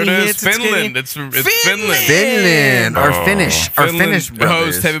fucking There many it is. hits it's Finland. getting. It's Finland. Finland or Oh. Finnish or Finland Finnish hosts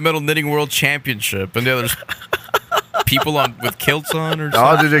brothers. heavy metal knitting world championship, and the others people on with kilts on or Oh,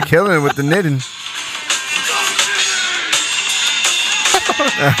 something. dude, they're killing it with the knitting.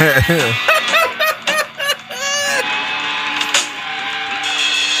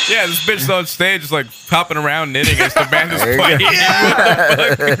 Yeah, this bitch on stage is like hopping around knitting as the band is There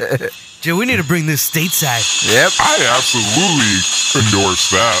you playing. Dude, we need to bring this stateside. Yep. I absolutely endorse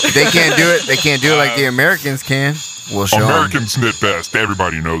that. They can't do it. They can't do it like the Americans can. We'll show 'em. Americans knit best.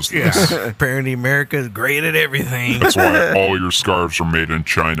 Everybody knows this. Apparently, America is great at everything. That's why all your scarves are made in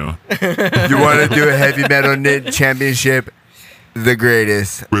China. You want to do a heavy metal knit championship? The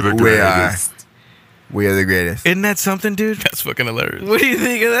greatest. We're the We are. greatest. We are the greatest. Isn't that something, dude? That's fucking hilarious. What do you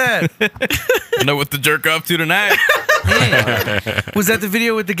think of that? I know what to jerk off to tonight. Was that the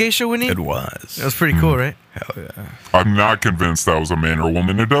video with the geisha Winnie? It was. That was pretty cool, right? Hell yeah. I'm not convinced that was a man or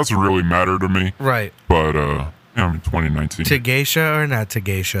woman. It doesn't really matter to me. Right. But, yeah, I'm 2019. To geisha or not to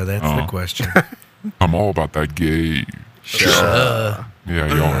geisha? That's the Oh. question. I'm all about that gay. Yeah,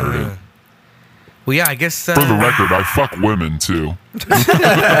 y'all heard it. Well, yeah, I guess. For the record, I fuck women too.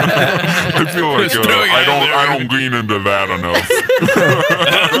 I feel like Just throwing it I out don't lean into that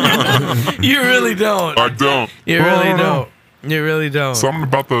enough. You really don't. I don't. You really don't. You really don't. Something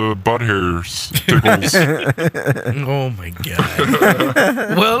about the butt hairs tickles. Oh my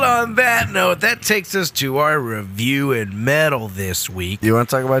god. Well, on that note, that takes us to our review in metal this week. You want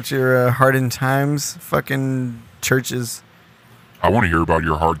to talk about your hardened times fucking churches? I want to hear about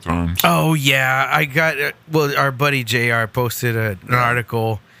your hard times. Oh yeah, I got our buddy JR posted an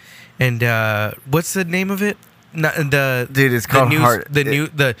article, and what's the name of it? Dude, it's called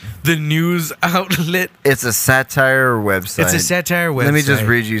the news outlet. It's a satire website. It's a satire website. Let me just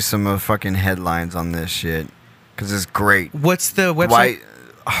read you some fucking headlines on this shit because it's great. What's the website?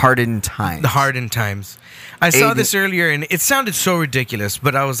 Hardened Times. The Hardened Times. I saw this earlier and it sounded so ridiculous,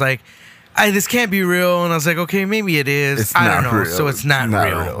 but I was like, this can't be real. And I was like, okay, maybe it is. I don't know. Real. So it's not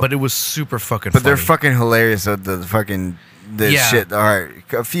real. But it was super fucking But funny. they're fucking hilarious. So the shit. All right,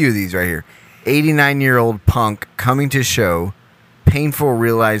 a few of these right here. 89-year-old punk coming to show. Painful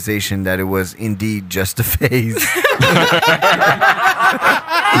realization that it was indeed just a phase.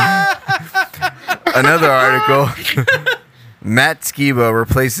 Another article. Matt Skiba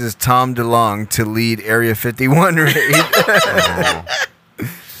replaces Tom DeLonge to lead Area 51 raid.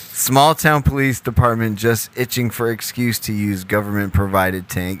 Small town police department just itching for excuse to use government provided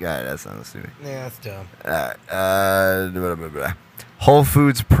tank. That sounds stupid. Yeah, that's dumb. Blah, blah, blah. Whole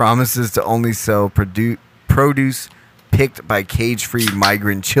Foods promises to only sell produce picked by cage-free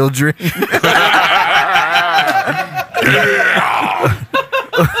migrant children.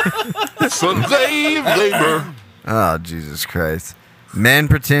 Slave labor. Oh, Jesus Christ. Man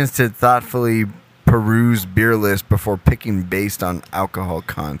pretends to thoughtfully peruse beer list before picking based on alcohol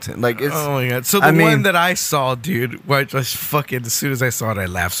content. Like, it's... Oh my god. So the one that I saw, dude, which was fucking, as soon as I saw it, I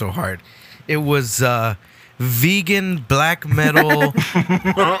laughed so hard. It was vegan black metal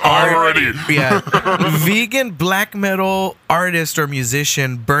Already. Vegan black metal artist or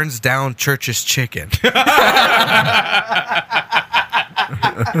musician burns down church's chicken.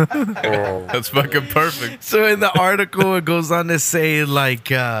 That's fucking perfect. So in the article, it goes on to say,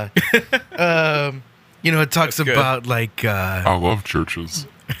 like, it talks about, like... I love churches.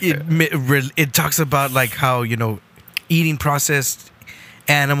 It talks about, like, how, eating processed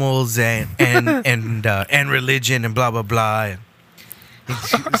animals and religion and blah, blah, blah. And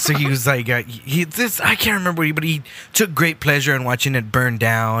so he was like, I can't remember, but he took great pleasure in watching it burn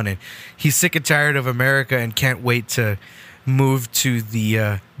down. And he's sick and tired of America and can't wait to move to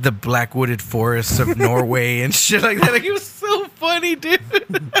the black wooded forests of Norway and shit like that. Like, it was so funny, dude.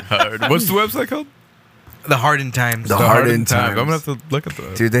 What's the website called? The Hardened Times. The Hardened Times. I'm gonna have to look at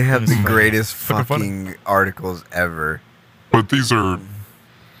that. Dude, they have the greatest Fucking fucking articles ever. But these are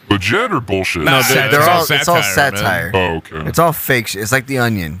legit or bullshit? No, It's all satire, satire. Oh, okay. It's all fake shit. It's like The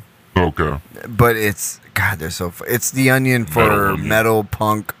Onion. Okay. But it's... God, they're so... It's The Onion for metal,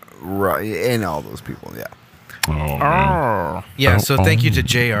 punk, and all those people, yeah. Oh, man. Yeah, so thank you to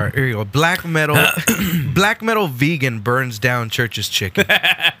JR. Here you go. Black metal vegan burns down church's chicken.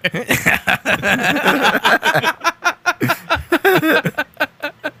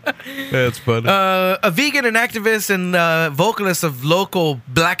 That's funny. A vegan and activist and vocalist of local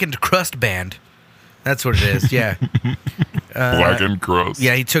blackened crust band. That's what it is. Yeah. Blackened crust.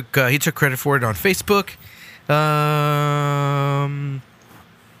 Yeah, he took credit for it on Facebook.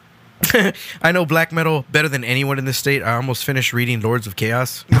 I know black metal better than anyone in the state. I almost finished reading Lords of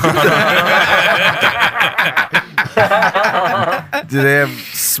Chaos. Do they have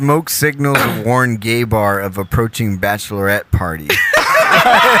smoke signals warn gay bar of approaching bachelorette party? Like,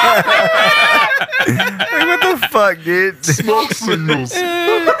 what the fuck, dude? Smoke signals.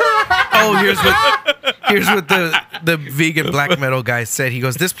 Oh, here's what the vegan black metal guy said. He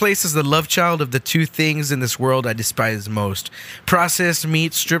goes, "This place is the love child of the two things in this world I despise most: processed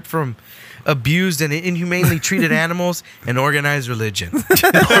meat stripped from abused and inhumanely treated animals, and organized religion."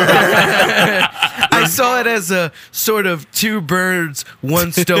 I saw it as a sort of two birds,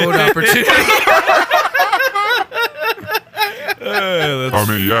 one stone opportunity. That's I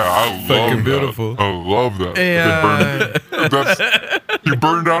mean, yeah, I fucking love beautiful. that. I love that. Yeah. You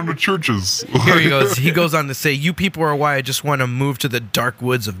burn down the churches. Here he goes. He goes on to say, "You people are why I just want to move to the dark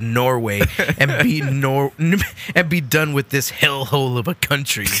woods of Norway and be done with this hellhole of a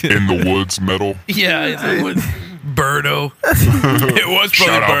country." In the woods, metal. Yeah, it was Birdo. It was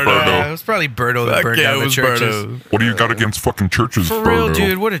Shout out probably Birdo. Yeah, it was probably Birdo that burned down the churches. What do you got against fucking churches, For real, Birdo?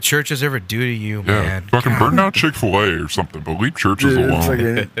 dude. What did churches ever do to you, Yeah, man? fucking burn down Chick-fil-A or something, but leave churches Dude,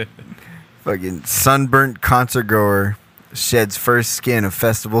 alone. fucking sunburnt concert goer sheds first skin of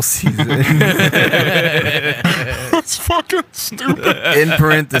festival season. That's fucking stupid. In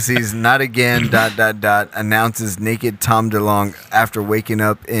parentheses, not again, ... announces naked Tom DeLonge after waking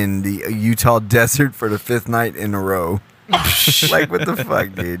up in the Utah desert for the 5th night in a row. Like, what the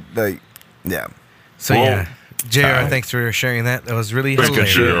fuck, dude? Like, yeah. So Well, yeah, JR, thanks for sharing that. That was really Thank you,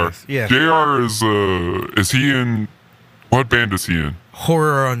 hilarious. JR. Yeah, JR is he in, what band is he in?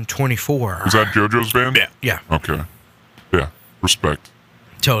 Horror on 24. Is that JoJo's band? Yeah. Yeah, Okay. Yeah. Respect.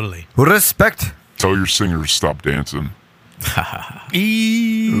 totally. Respect. Tell your singers to stop dancing.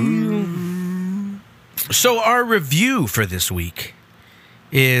 So our review for this week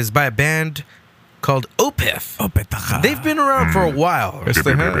is by a band called Opeth. They've been around for a while. Yes,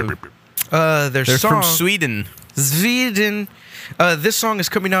 they have. Their They're song from Sweden. Sweden. This song is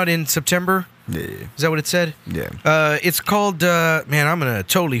coming out in September. Yeah. Is that what it said? Yeah. It's called. Man, I'm gonna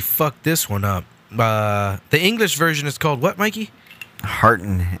totally fuck this one up. The English version is called what, Mikey? Heart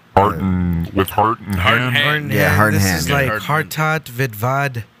and Heart and with heart and hand. hand. Yeah, Heart and This Hand. is Yeah, like Heart and Hartat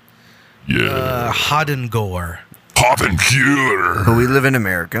Vidvad Yeah. Hadengor. Pop and cure. But we live in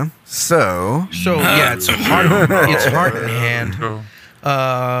America, so So yeah, it's heart. It's Heart and Hand.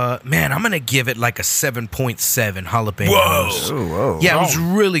 Man, I'm gonna give it like a 7.7 jalapenos. oh, whoa. Yeah, it was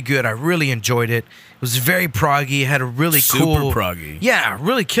really good. I really enjoyed it. It was very proggy. It had a really Super cool, proggy. Yeah,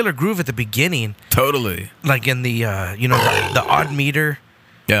 really killer groove at the beginning, Totally. like in the the odd meter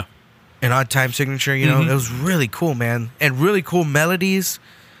Yeah. and odd time signature. You know, it was really cool, man, and really cool melodies.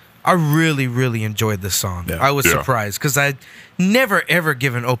 I really, really enjoyed this song. Yeah. I was Yeah. surprised because I'd never ever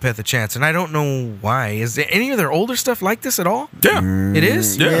given Opeth a chance, and I don't know why. Is there any of their older stuff like this at all? Yeah. It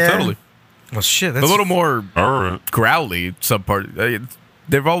is. Yeah, Yeah. totally. Well, shit. A That's little more All right. growly subpart.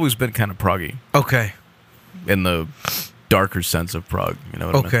 They've always been kind of proggy okay. in the darker sense of prog. You know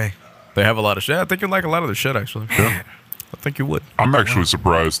what I mean? Okay. They have a lot of shit. I think you like a lot of their shit, actually. Yeah. I think you would. I'm actually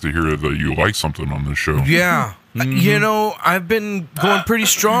surprised to hear that you like something on this show. Yeah. You know, I've been going pretty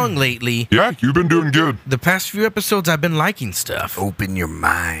strong lately. Yeah, you've been doing good. The past few episodes, I've been liking stuff. Open your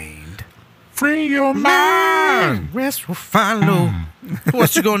mind. Free your mind. Rest will follow. Who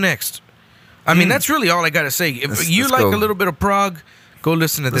wants to go next? I mean, that's really all I got to say. If Let's you like go. a little bit of prog, go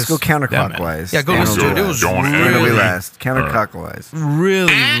listen to Let's this. go counterclockwise. Yeah, go Stand listen to over it. It last. was Don't Where do we really, last? Counterclockwise.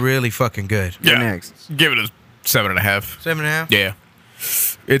 really, really fucking good. Go next. Give it a 7.5. 7.5? Yeah.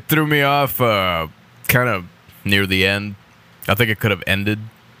 It threw me off kind of near the end. I think it could have ended.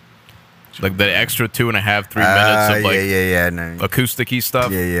 Like the extra 2.5, 3 minutes of like yeah. No. acoustic-y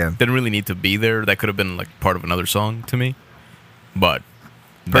stuff. Yeah. Didn't really need to be there. That could have been like part of another song to me. But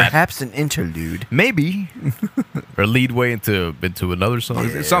that, Perhaps an interlude. maybe or lead way into another song.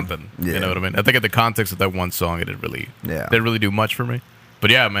 Yeah. Something. Yeah. You know what I mean? I think in the context of that one song, it didn't really do much for me. But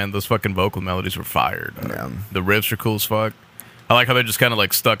yeah, man, those fucking vocal melodies were fired. Yeah. The riffs are cool as fuck. I like how they're just kind of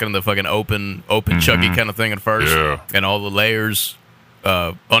like stuck in the fucking open chuggy kind of thing at first. Yeah. And all the layers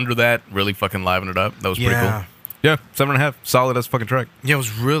under that really fucking liven it up. That was pretty Yeah. cool. Yeah, 7.5. Solid as fucking track. Yeah, it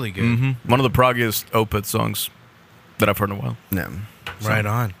was really good. One of the proggiest Opeth songs that I've heard in a while. No. Right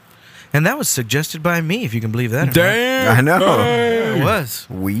on. And that was suggested by me, if you can believe that. or not. Damn. I know. It was.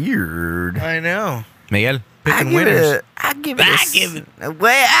 Weird. I know. Miguel. Picking winners. I give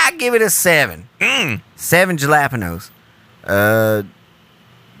it a 7. 7 jalapenos. I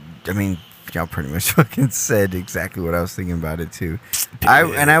mean, y'all pretty much fucking said exactly what I was thinking about it too. I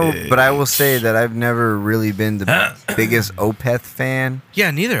will say that I've never really been the biggest Opeth fan.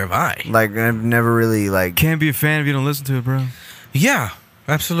 Yeah, neither have I. Like I've never really like. Can't be a fan if you don't listen to it, bro. Yeah,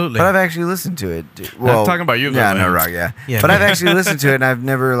 absolutely. But I've actually listened to it. Well, talking about you, though, Yeah, man. no, rock, yeah. Yeah. But I've actually listened to it, and I've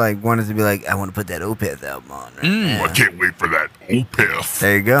never like wanted to be like, I want to put that Opeth album on. Right now. I can't wait for that Opeth.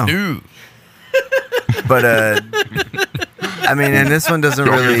 There you go. Ooh. But I mean, and this one doesn't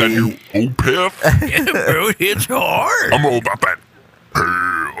Y'all hear that new really, Opeth? Bro, it's hard. I'm all about that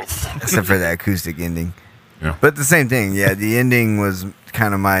Opeth. except for the acoustic ending. Yeah. But the same thing, yeah. The ending was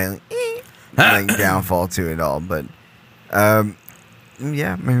kind of my like downfall to it all. But yeah,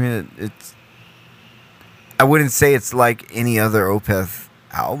 I mean, it's. I wouldn't say it's like any other Opeth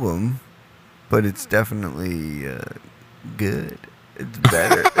album, but it's definitely good. It's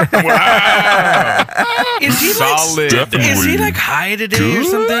better. Is he Solid. Definitely. Is he like high today or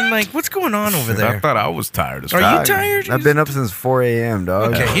something? Like, what's going on over I there? thought I was tired as Are fuck. you tired? I've been up since 4 a.m.,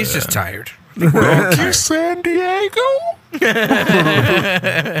 dog. Okay, he's just tired. Rocky San Diego?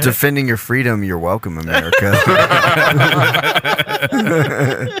 Defending your freedom, you're welcome, America.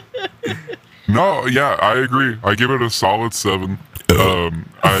 No, yeah, I agree. I give it a solid 7.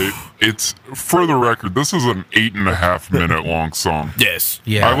 It's for the record, this is an 8.5 minute long song. Yes.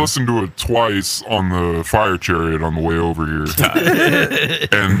 Yeah. I listened to it twice on the fire chariot on the way over here.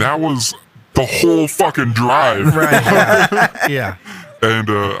 And that was the whole fucking drive. Right. Yeah. And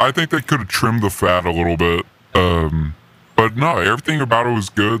I think they could have trimmed the fat a little bit. But no, everything about it was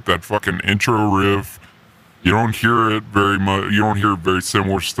good. That fucking intro riff, You don't hear it very much. You don't hear very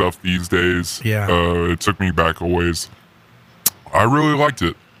similar stuff these days. Yeah. It took me back a ways. I really liked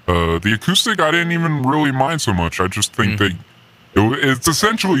it. The acoustic, I didn't even really mind so much. I just think it's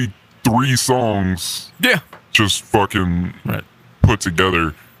essentially 3 songs Yeah. just fucking Right. put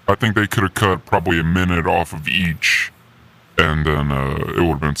together. I think they could have cut probably a minute off of each, and then it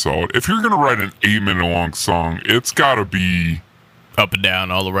would have been solid. If you're gonna write an 8-minute long song, it's gotta be Up and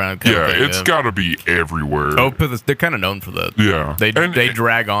down, all around. Kind yeah, of thing, it's gotta be everywhere. Opeth, they're kind of known for that. Yeah, They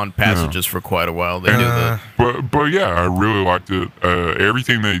drag on passages for quite a while. They do that. But yeah, I really liked it.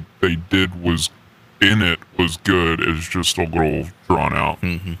 Everything they did was in it was good. It's just a little drawn out.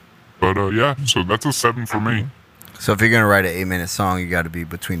 Mm-hmm. But yeah, so that's a 7 for me. So if you're gonna write an 8-minute song, you got to be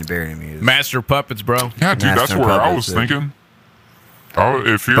between the Bear Enemies. Master of Puppets, bro. Yeah, dude, that's Master where I Puppets, was yeah. thinking.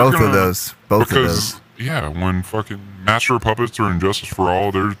 If you're Both gonna, of those. Both of because those. yeah, when fucking Master of Puppets or Injustice for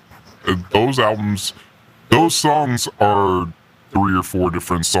All, there's those albums, those songs are 3 or 4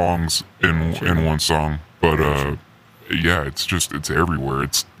 different songs in one song. But yeah, it's everywhere.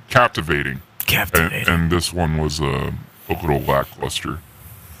 It's captivating. Captivating. And this one was a little lackluster.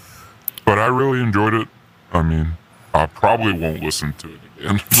 But I really enjoyed it. I mean, I probably won't listen to it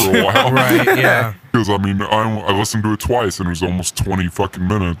again for a while. Right, yeah. Because, I mean, I listened to it twice, and it was almost 20 fucking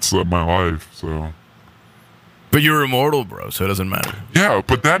minutes of my life, so... But you're immortal, bro, so it doesn't matter. Yeah,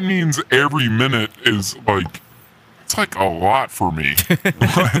 but that means every minute is, like... It's, like, a lot for me.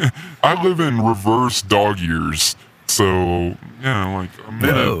 I live in reverse dog years, so, yeah, like, a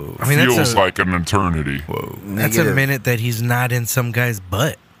minute Whoa. I mean, that's feels a- like an eternity. Whoa. That's a Negative. minute that he's not in some guy's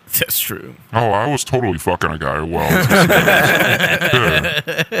butt. That's true. Oh, I was totally fucking a guy while I was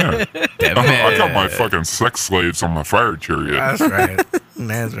yeah. I got my fucking sex slaves on my fire chariot. That's right.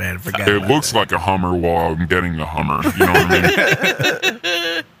 That's right. I forgot. It about looks like a Hummer while I'm getting the Hummer. You know what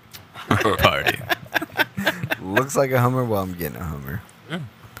I mean? Party. Looks like a Hummer while I'm getting a Hummer. Yeah.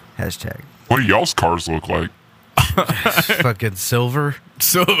 Hashtag. What do y'all's cars look like? that. Fucking silver.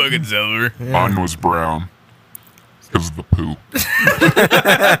 So fucking silver. Mine was brown. Because of the poo.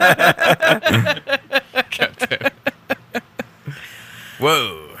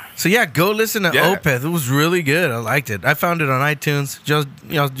 Whoa. So yeah, go listen to Yeah. Opeth. It was really good. I liked it. I found it on iTunes. Y'all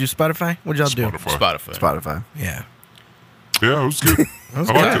do Spotify? What'd y'all do? Spotify. Spotify. Yeah. Yeah, it was good. That was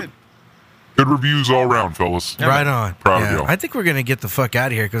I liked good. it. Good reviews all around, fellas. Right on. Proud of Yeah. y'all. I think we're gonna get the fuck out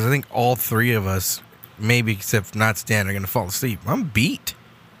of here because I think all 3 of us, maybe except not Stan, are gonna fall asleep. I'm beat.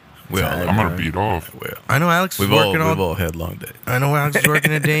 We all I'm going to beat off. I know Alex is We've working all had long days. I know Alex is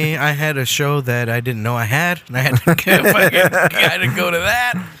working today. I had a show that I didn't know I had, and I had to go to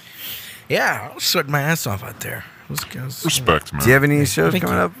that. Yeah, I was sweating my ass off out there. It was- Respect, man. Do you have any shows Thank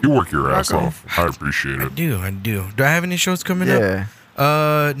coming you. up? You work your ass Rocco? off. I appreciate I it. do. Do I have any shows coming up?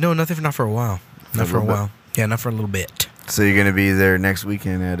 Yeah. No, nothing. Not for a while. Not for a little bit. while. Yeah, not for a little bit. So you're gonna be there next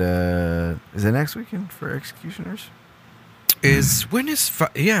weekend at is it next weekend for Executioners?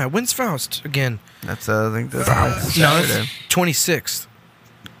 When's Faust again? That's I think that's next No, Saturday. it's 26th.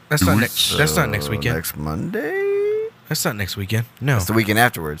 That's 2 not weeks. next. That's not next So weekend. Next Monday. That's not next weekend. No. That's the weekend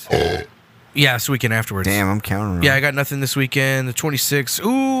afterwards. Yeah, it's the weekend afterwards. Damn, I'm counting. Wrong. Yeah, I got nothing this weekend. The 26th.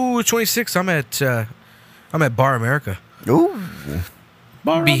 Ooh, 26th. I'm at Bar America. Ooh.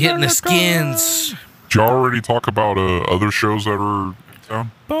 Be hitting the skins. Did y'all already talk about other shows that are in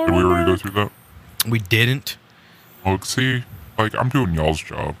town? Did we already go through that? We didn't. Well, see, like, I'm doing y'all's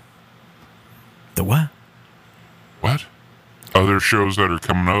job. The what? What? Other shows that are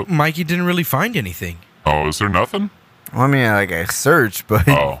coming up? Mikey didn't really find anything. Oh, is there nothing? Well, I mean, like I searched, but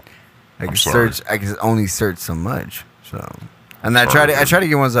Oh, I can I'm sorry. search. I can only search so much. So, and I try to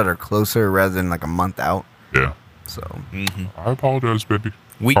get ones that are closer rather than like a month out. yeah. So, I apologize, baby.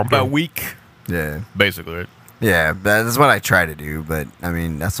 Week Calm by down. week, yeah, basically, right? yeah. That's what I try to do. But I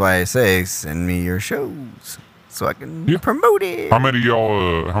mean, that's why I say send me your shows so I can Yeah. promote it. How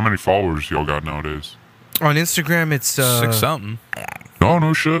many followers y'all got nowadays? On Instagram, it's 6 something.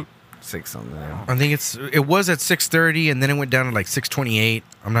 No shit. 6 something. I think it was at 6:30, and then it went down to like 6:28.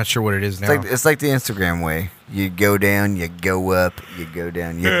 I'm not sure what it is now. It's like the Instagram way. You go down, you go up, you go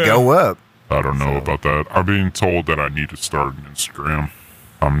down, you go up. I don't know about that. I'm being told that I need to start an Instagram.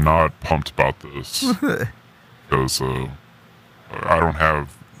 I'm not pumped about this because I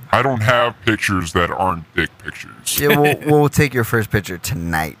don't have pictures that aren't dick pictures. Yeah, we'll take your first picture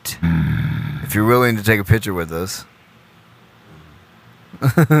tonight. If you're willing to take a picture with us.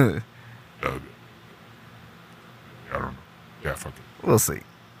 I don't know. Yeah, fuck it. We'll see.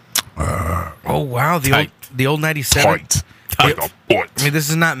 oh wow, Tight. the old 97. Tight. Like a butt. I mean, this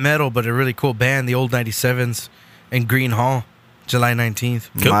is not metal, but a really cool band, the old 97s, and Green Hall. July 19th.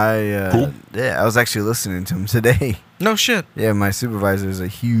 My yeah, I was actually listening to him today. No shit. Yeah, my supervisor is a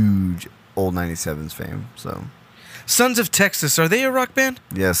huge old 97s fan. So Sons of Texas, are they a rock band?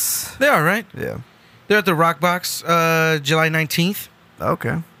 yes, They are, right? yeah, They're at the Rock Box, July 19th.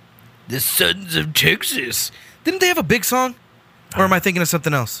 okay. The Sons of Texas. Didn't they have a big song? Or am I thinking of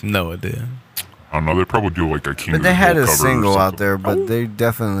something else? No idea. I don't know. They probably do like a King. But of they the had Hill a cover or single out something. there, but they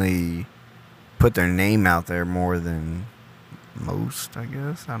definitely put their name out there more than most, I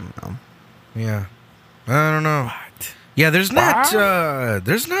guess. I don't know. Yeah. I don't know. Yeah, there's not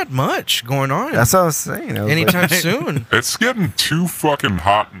much going on That's what I was saying. I was anytime like, soon. It's getting too fucking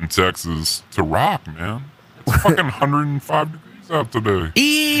hot in Texas to rock, man. It's fucking 105 degrees out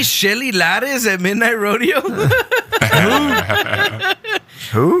today. Shelly Lattis at Midnight Rodeo.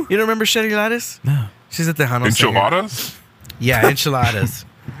 who? You don't remember Shelly Lattis? No. She's at the Hano Singer. Enchiladas? Yeah, enchiladas.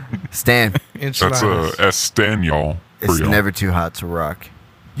 Stan. That's Enchiladas. a Stan, y'all. It's y'all. never too hot to rock.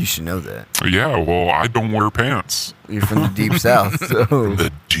 You should know that. Yeah, well, I don't wear pants. You're from the deep south, so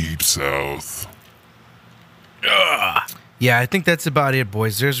The deep south. Yeah, I think that's about it,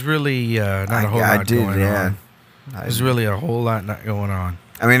 boys. There's really not a whole lot going on. There's really a whole lot not going on.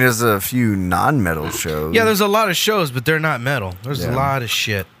 I mean, there's a few non-metal shows. Yeah, there's a lot of shows, but they're not metal. There's a Yeah. lot of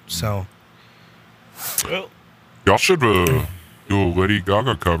shit. So Y'all should do a Lady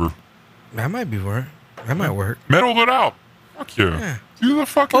Gaga cover. that might be work. That might work. Metal it out. Fuck yeah. Yeah. Do the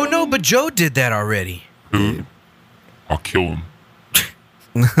fucking. Oh no, but Joe did that already. Who? I'll kill him.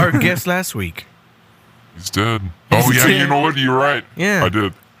 Our guest last week. He's dead. Oh yeah, you know what? You're right. Yeah. I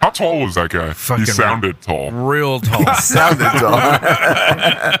did. How tall was that guy? Fucking He sounded tall. Real tall. sounded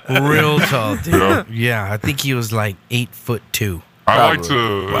tall. Real tall, dude. Yeah. Yeah, I think he was like 8'2". I like Probably.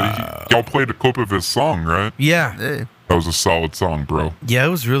 to. Y'all played a clip of his song, right? Yeah. Hey, That was a solid song, bro. Yeah, it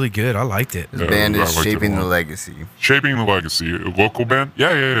was really good. I liked it. this Yeah, band I is liked it a shaping the lot. legacy. Shaping the Legacy, a local band.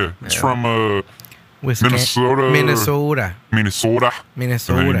 Yeah. It's Yeah. from Minnesota. Minnesota. Minnesota. And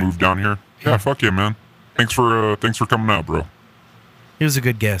then he moved down here. Yeah, fuck yeah, man. Thanks for coming out, bro. He was a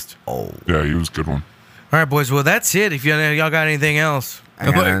good guest. Oh, Yeah, he was a good one. All right, boys. Well, that's it. If y'all got anything else. I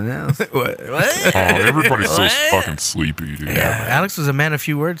got nothing else. What? Oh, everybody's so fucking sleepy, dude. Yeah, Alex was a man of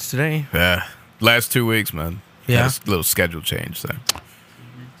few words today. Yeah. Last 2 weeks, man. Yeah. Had a little schedule change there.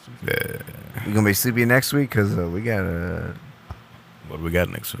 Yeah. You gonna be sleepy next week? Cause we got What do we got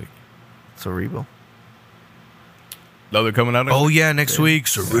next week? Cerebral. No, they're coming out next Oh week? yeah, next week.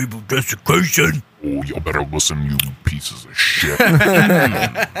 Cerebral desecration. Oh, y'all better listen, you pieces of shit.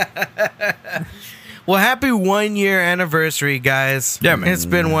 Well, happy 1 year anniversary, guys. Yeah, man. It's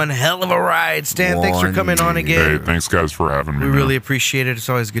been one hell of a ride. Stan, thanks for 1 coming on year. again. Hey, thanks guys for having me. We man. really appreciate it. It's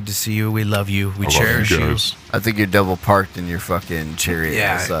always good to see you. We love you. We I love cherish you. guys. I think you're double parked in your fucking chariot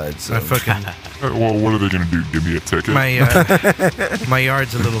Yeah, outside. So I fucking Well, what are they gonna do? Give me a ticket? my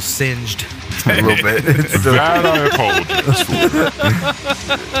yard's a little singed. a little bit. That I apologize for.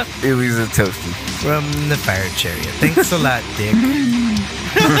 It was a toasty. From the fire chariot. Thanks a lot, Dick.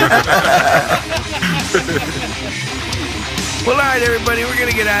 Well, all right, everybody. We're going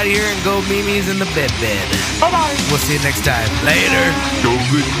to get out of here and go Mimi's in the bed. Bye-bye. We'll see you next time. Later. Go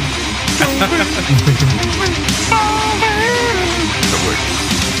good. That worked.